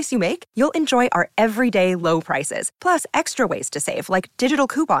tasty choice you make, you'll enjoy our everyday low prices, plus extra ways to save, like digital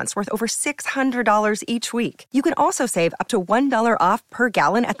coupons worth over $600 each week. You can also save up to $1 off per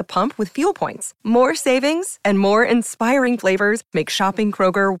gallon at the pump with fuel points. More savings and more inspiring flavors make shopping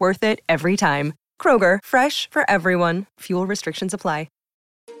Kroger worth it every time. Kroger, fresh for everyone. Fuel restrictions apply.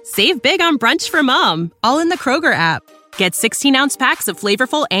 Save big on brunch for mom, all in the Kroger app. Get 16-ounce packs of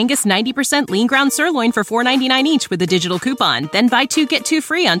flavorful Angus 90% lean ground sirloin for $4.99 each with a digital coupon. Then buy 2, get 2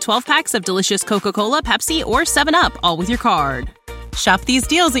 free on 12 packs of delicious Coca-Cola, Pepsi, or 7-Up, all with your card. Shop these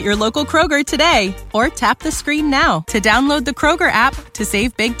deals at your local Kroger today, or tap the screen now to download the Kroger app to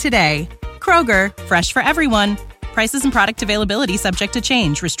save big today. Kroger, fresh for everyone. Prices and product availability subject to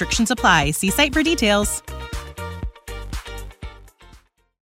change. Restrictions apply. See site for details.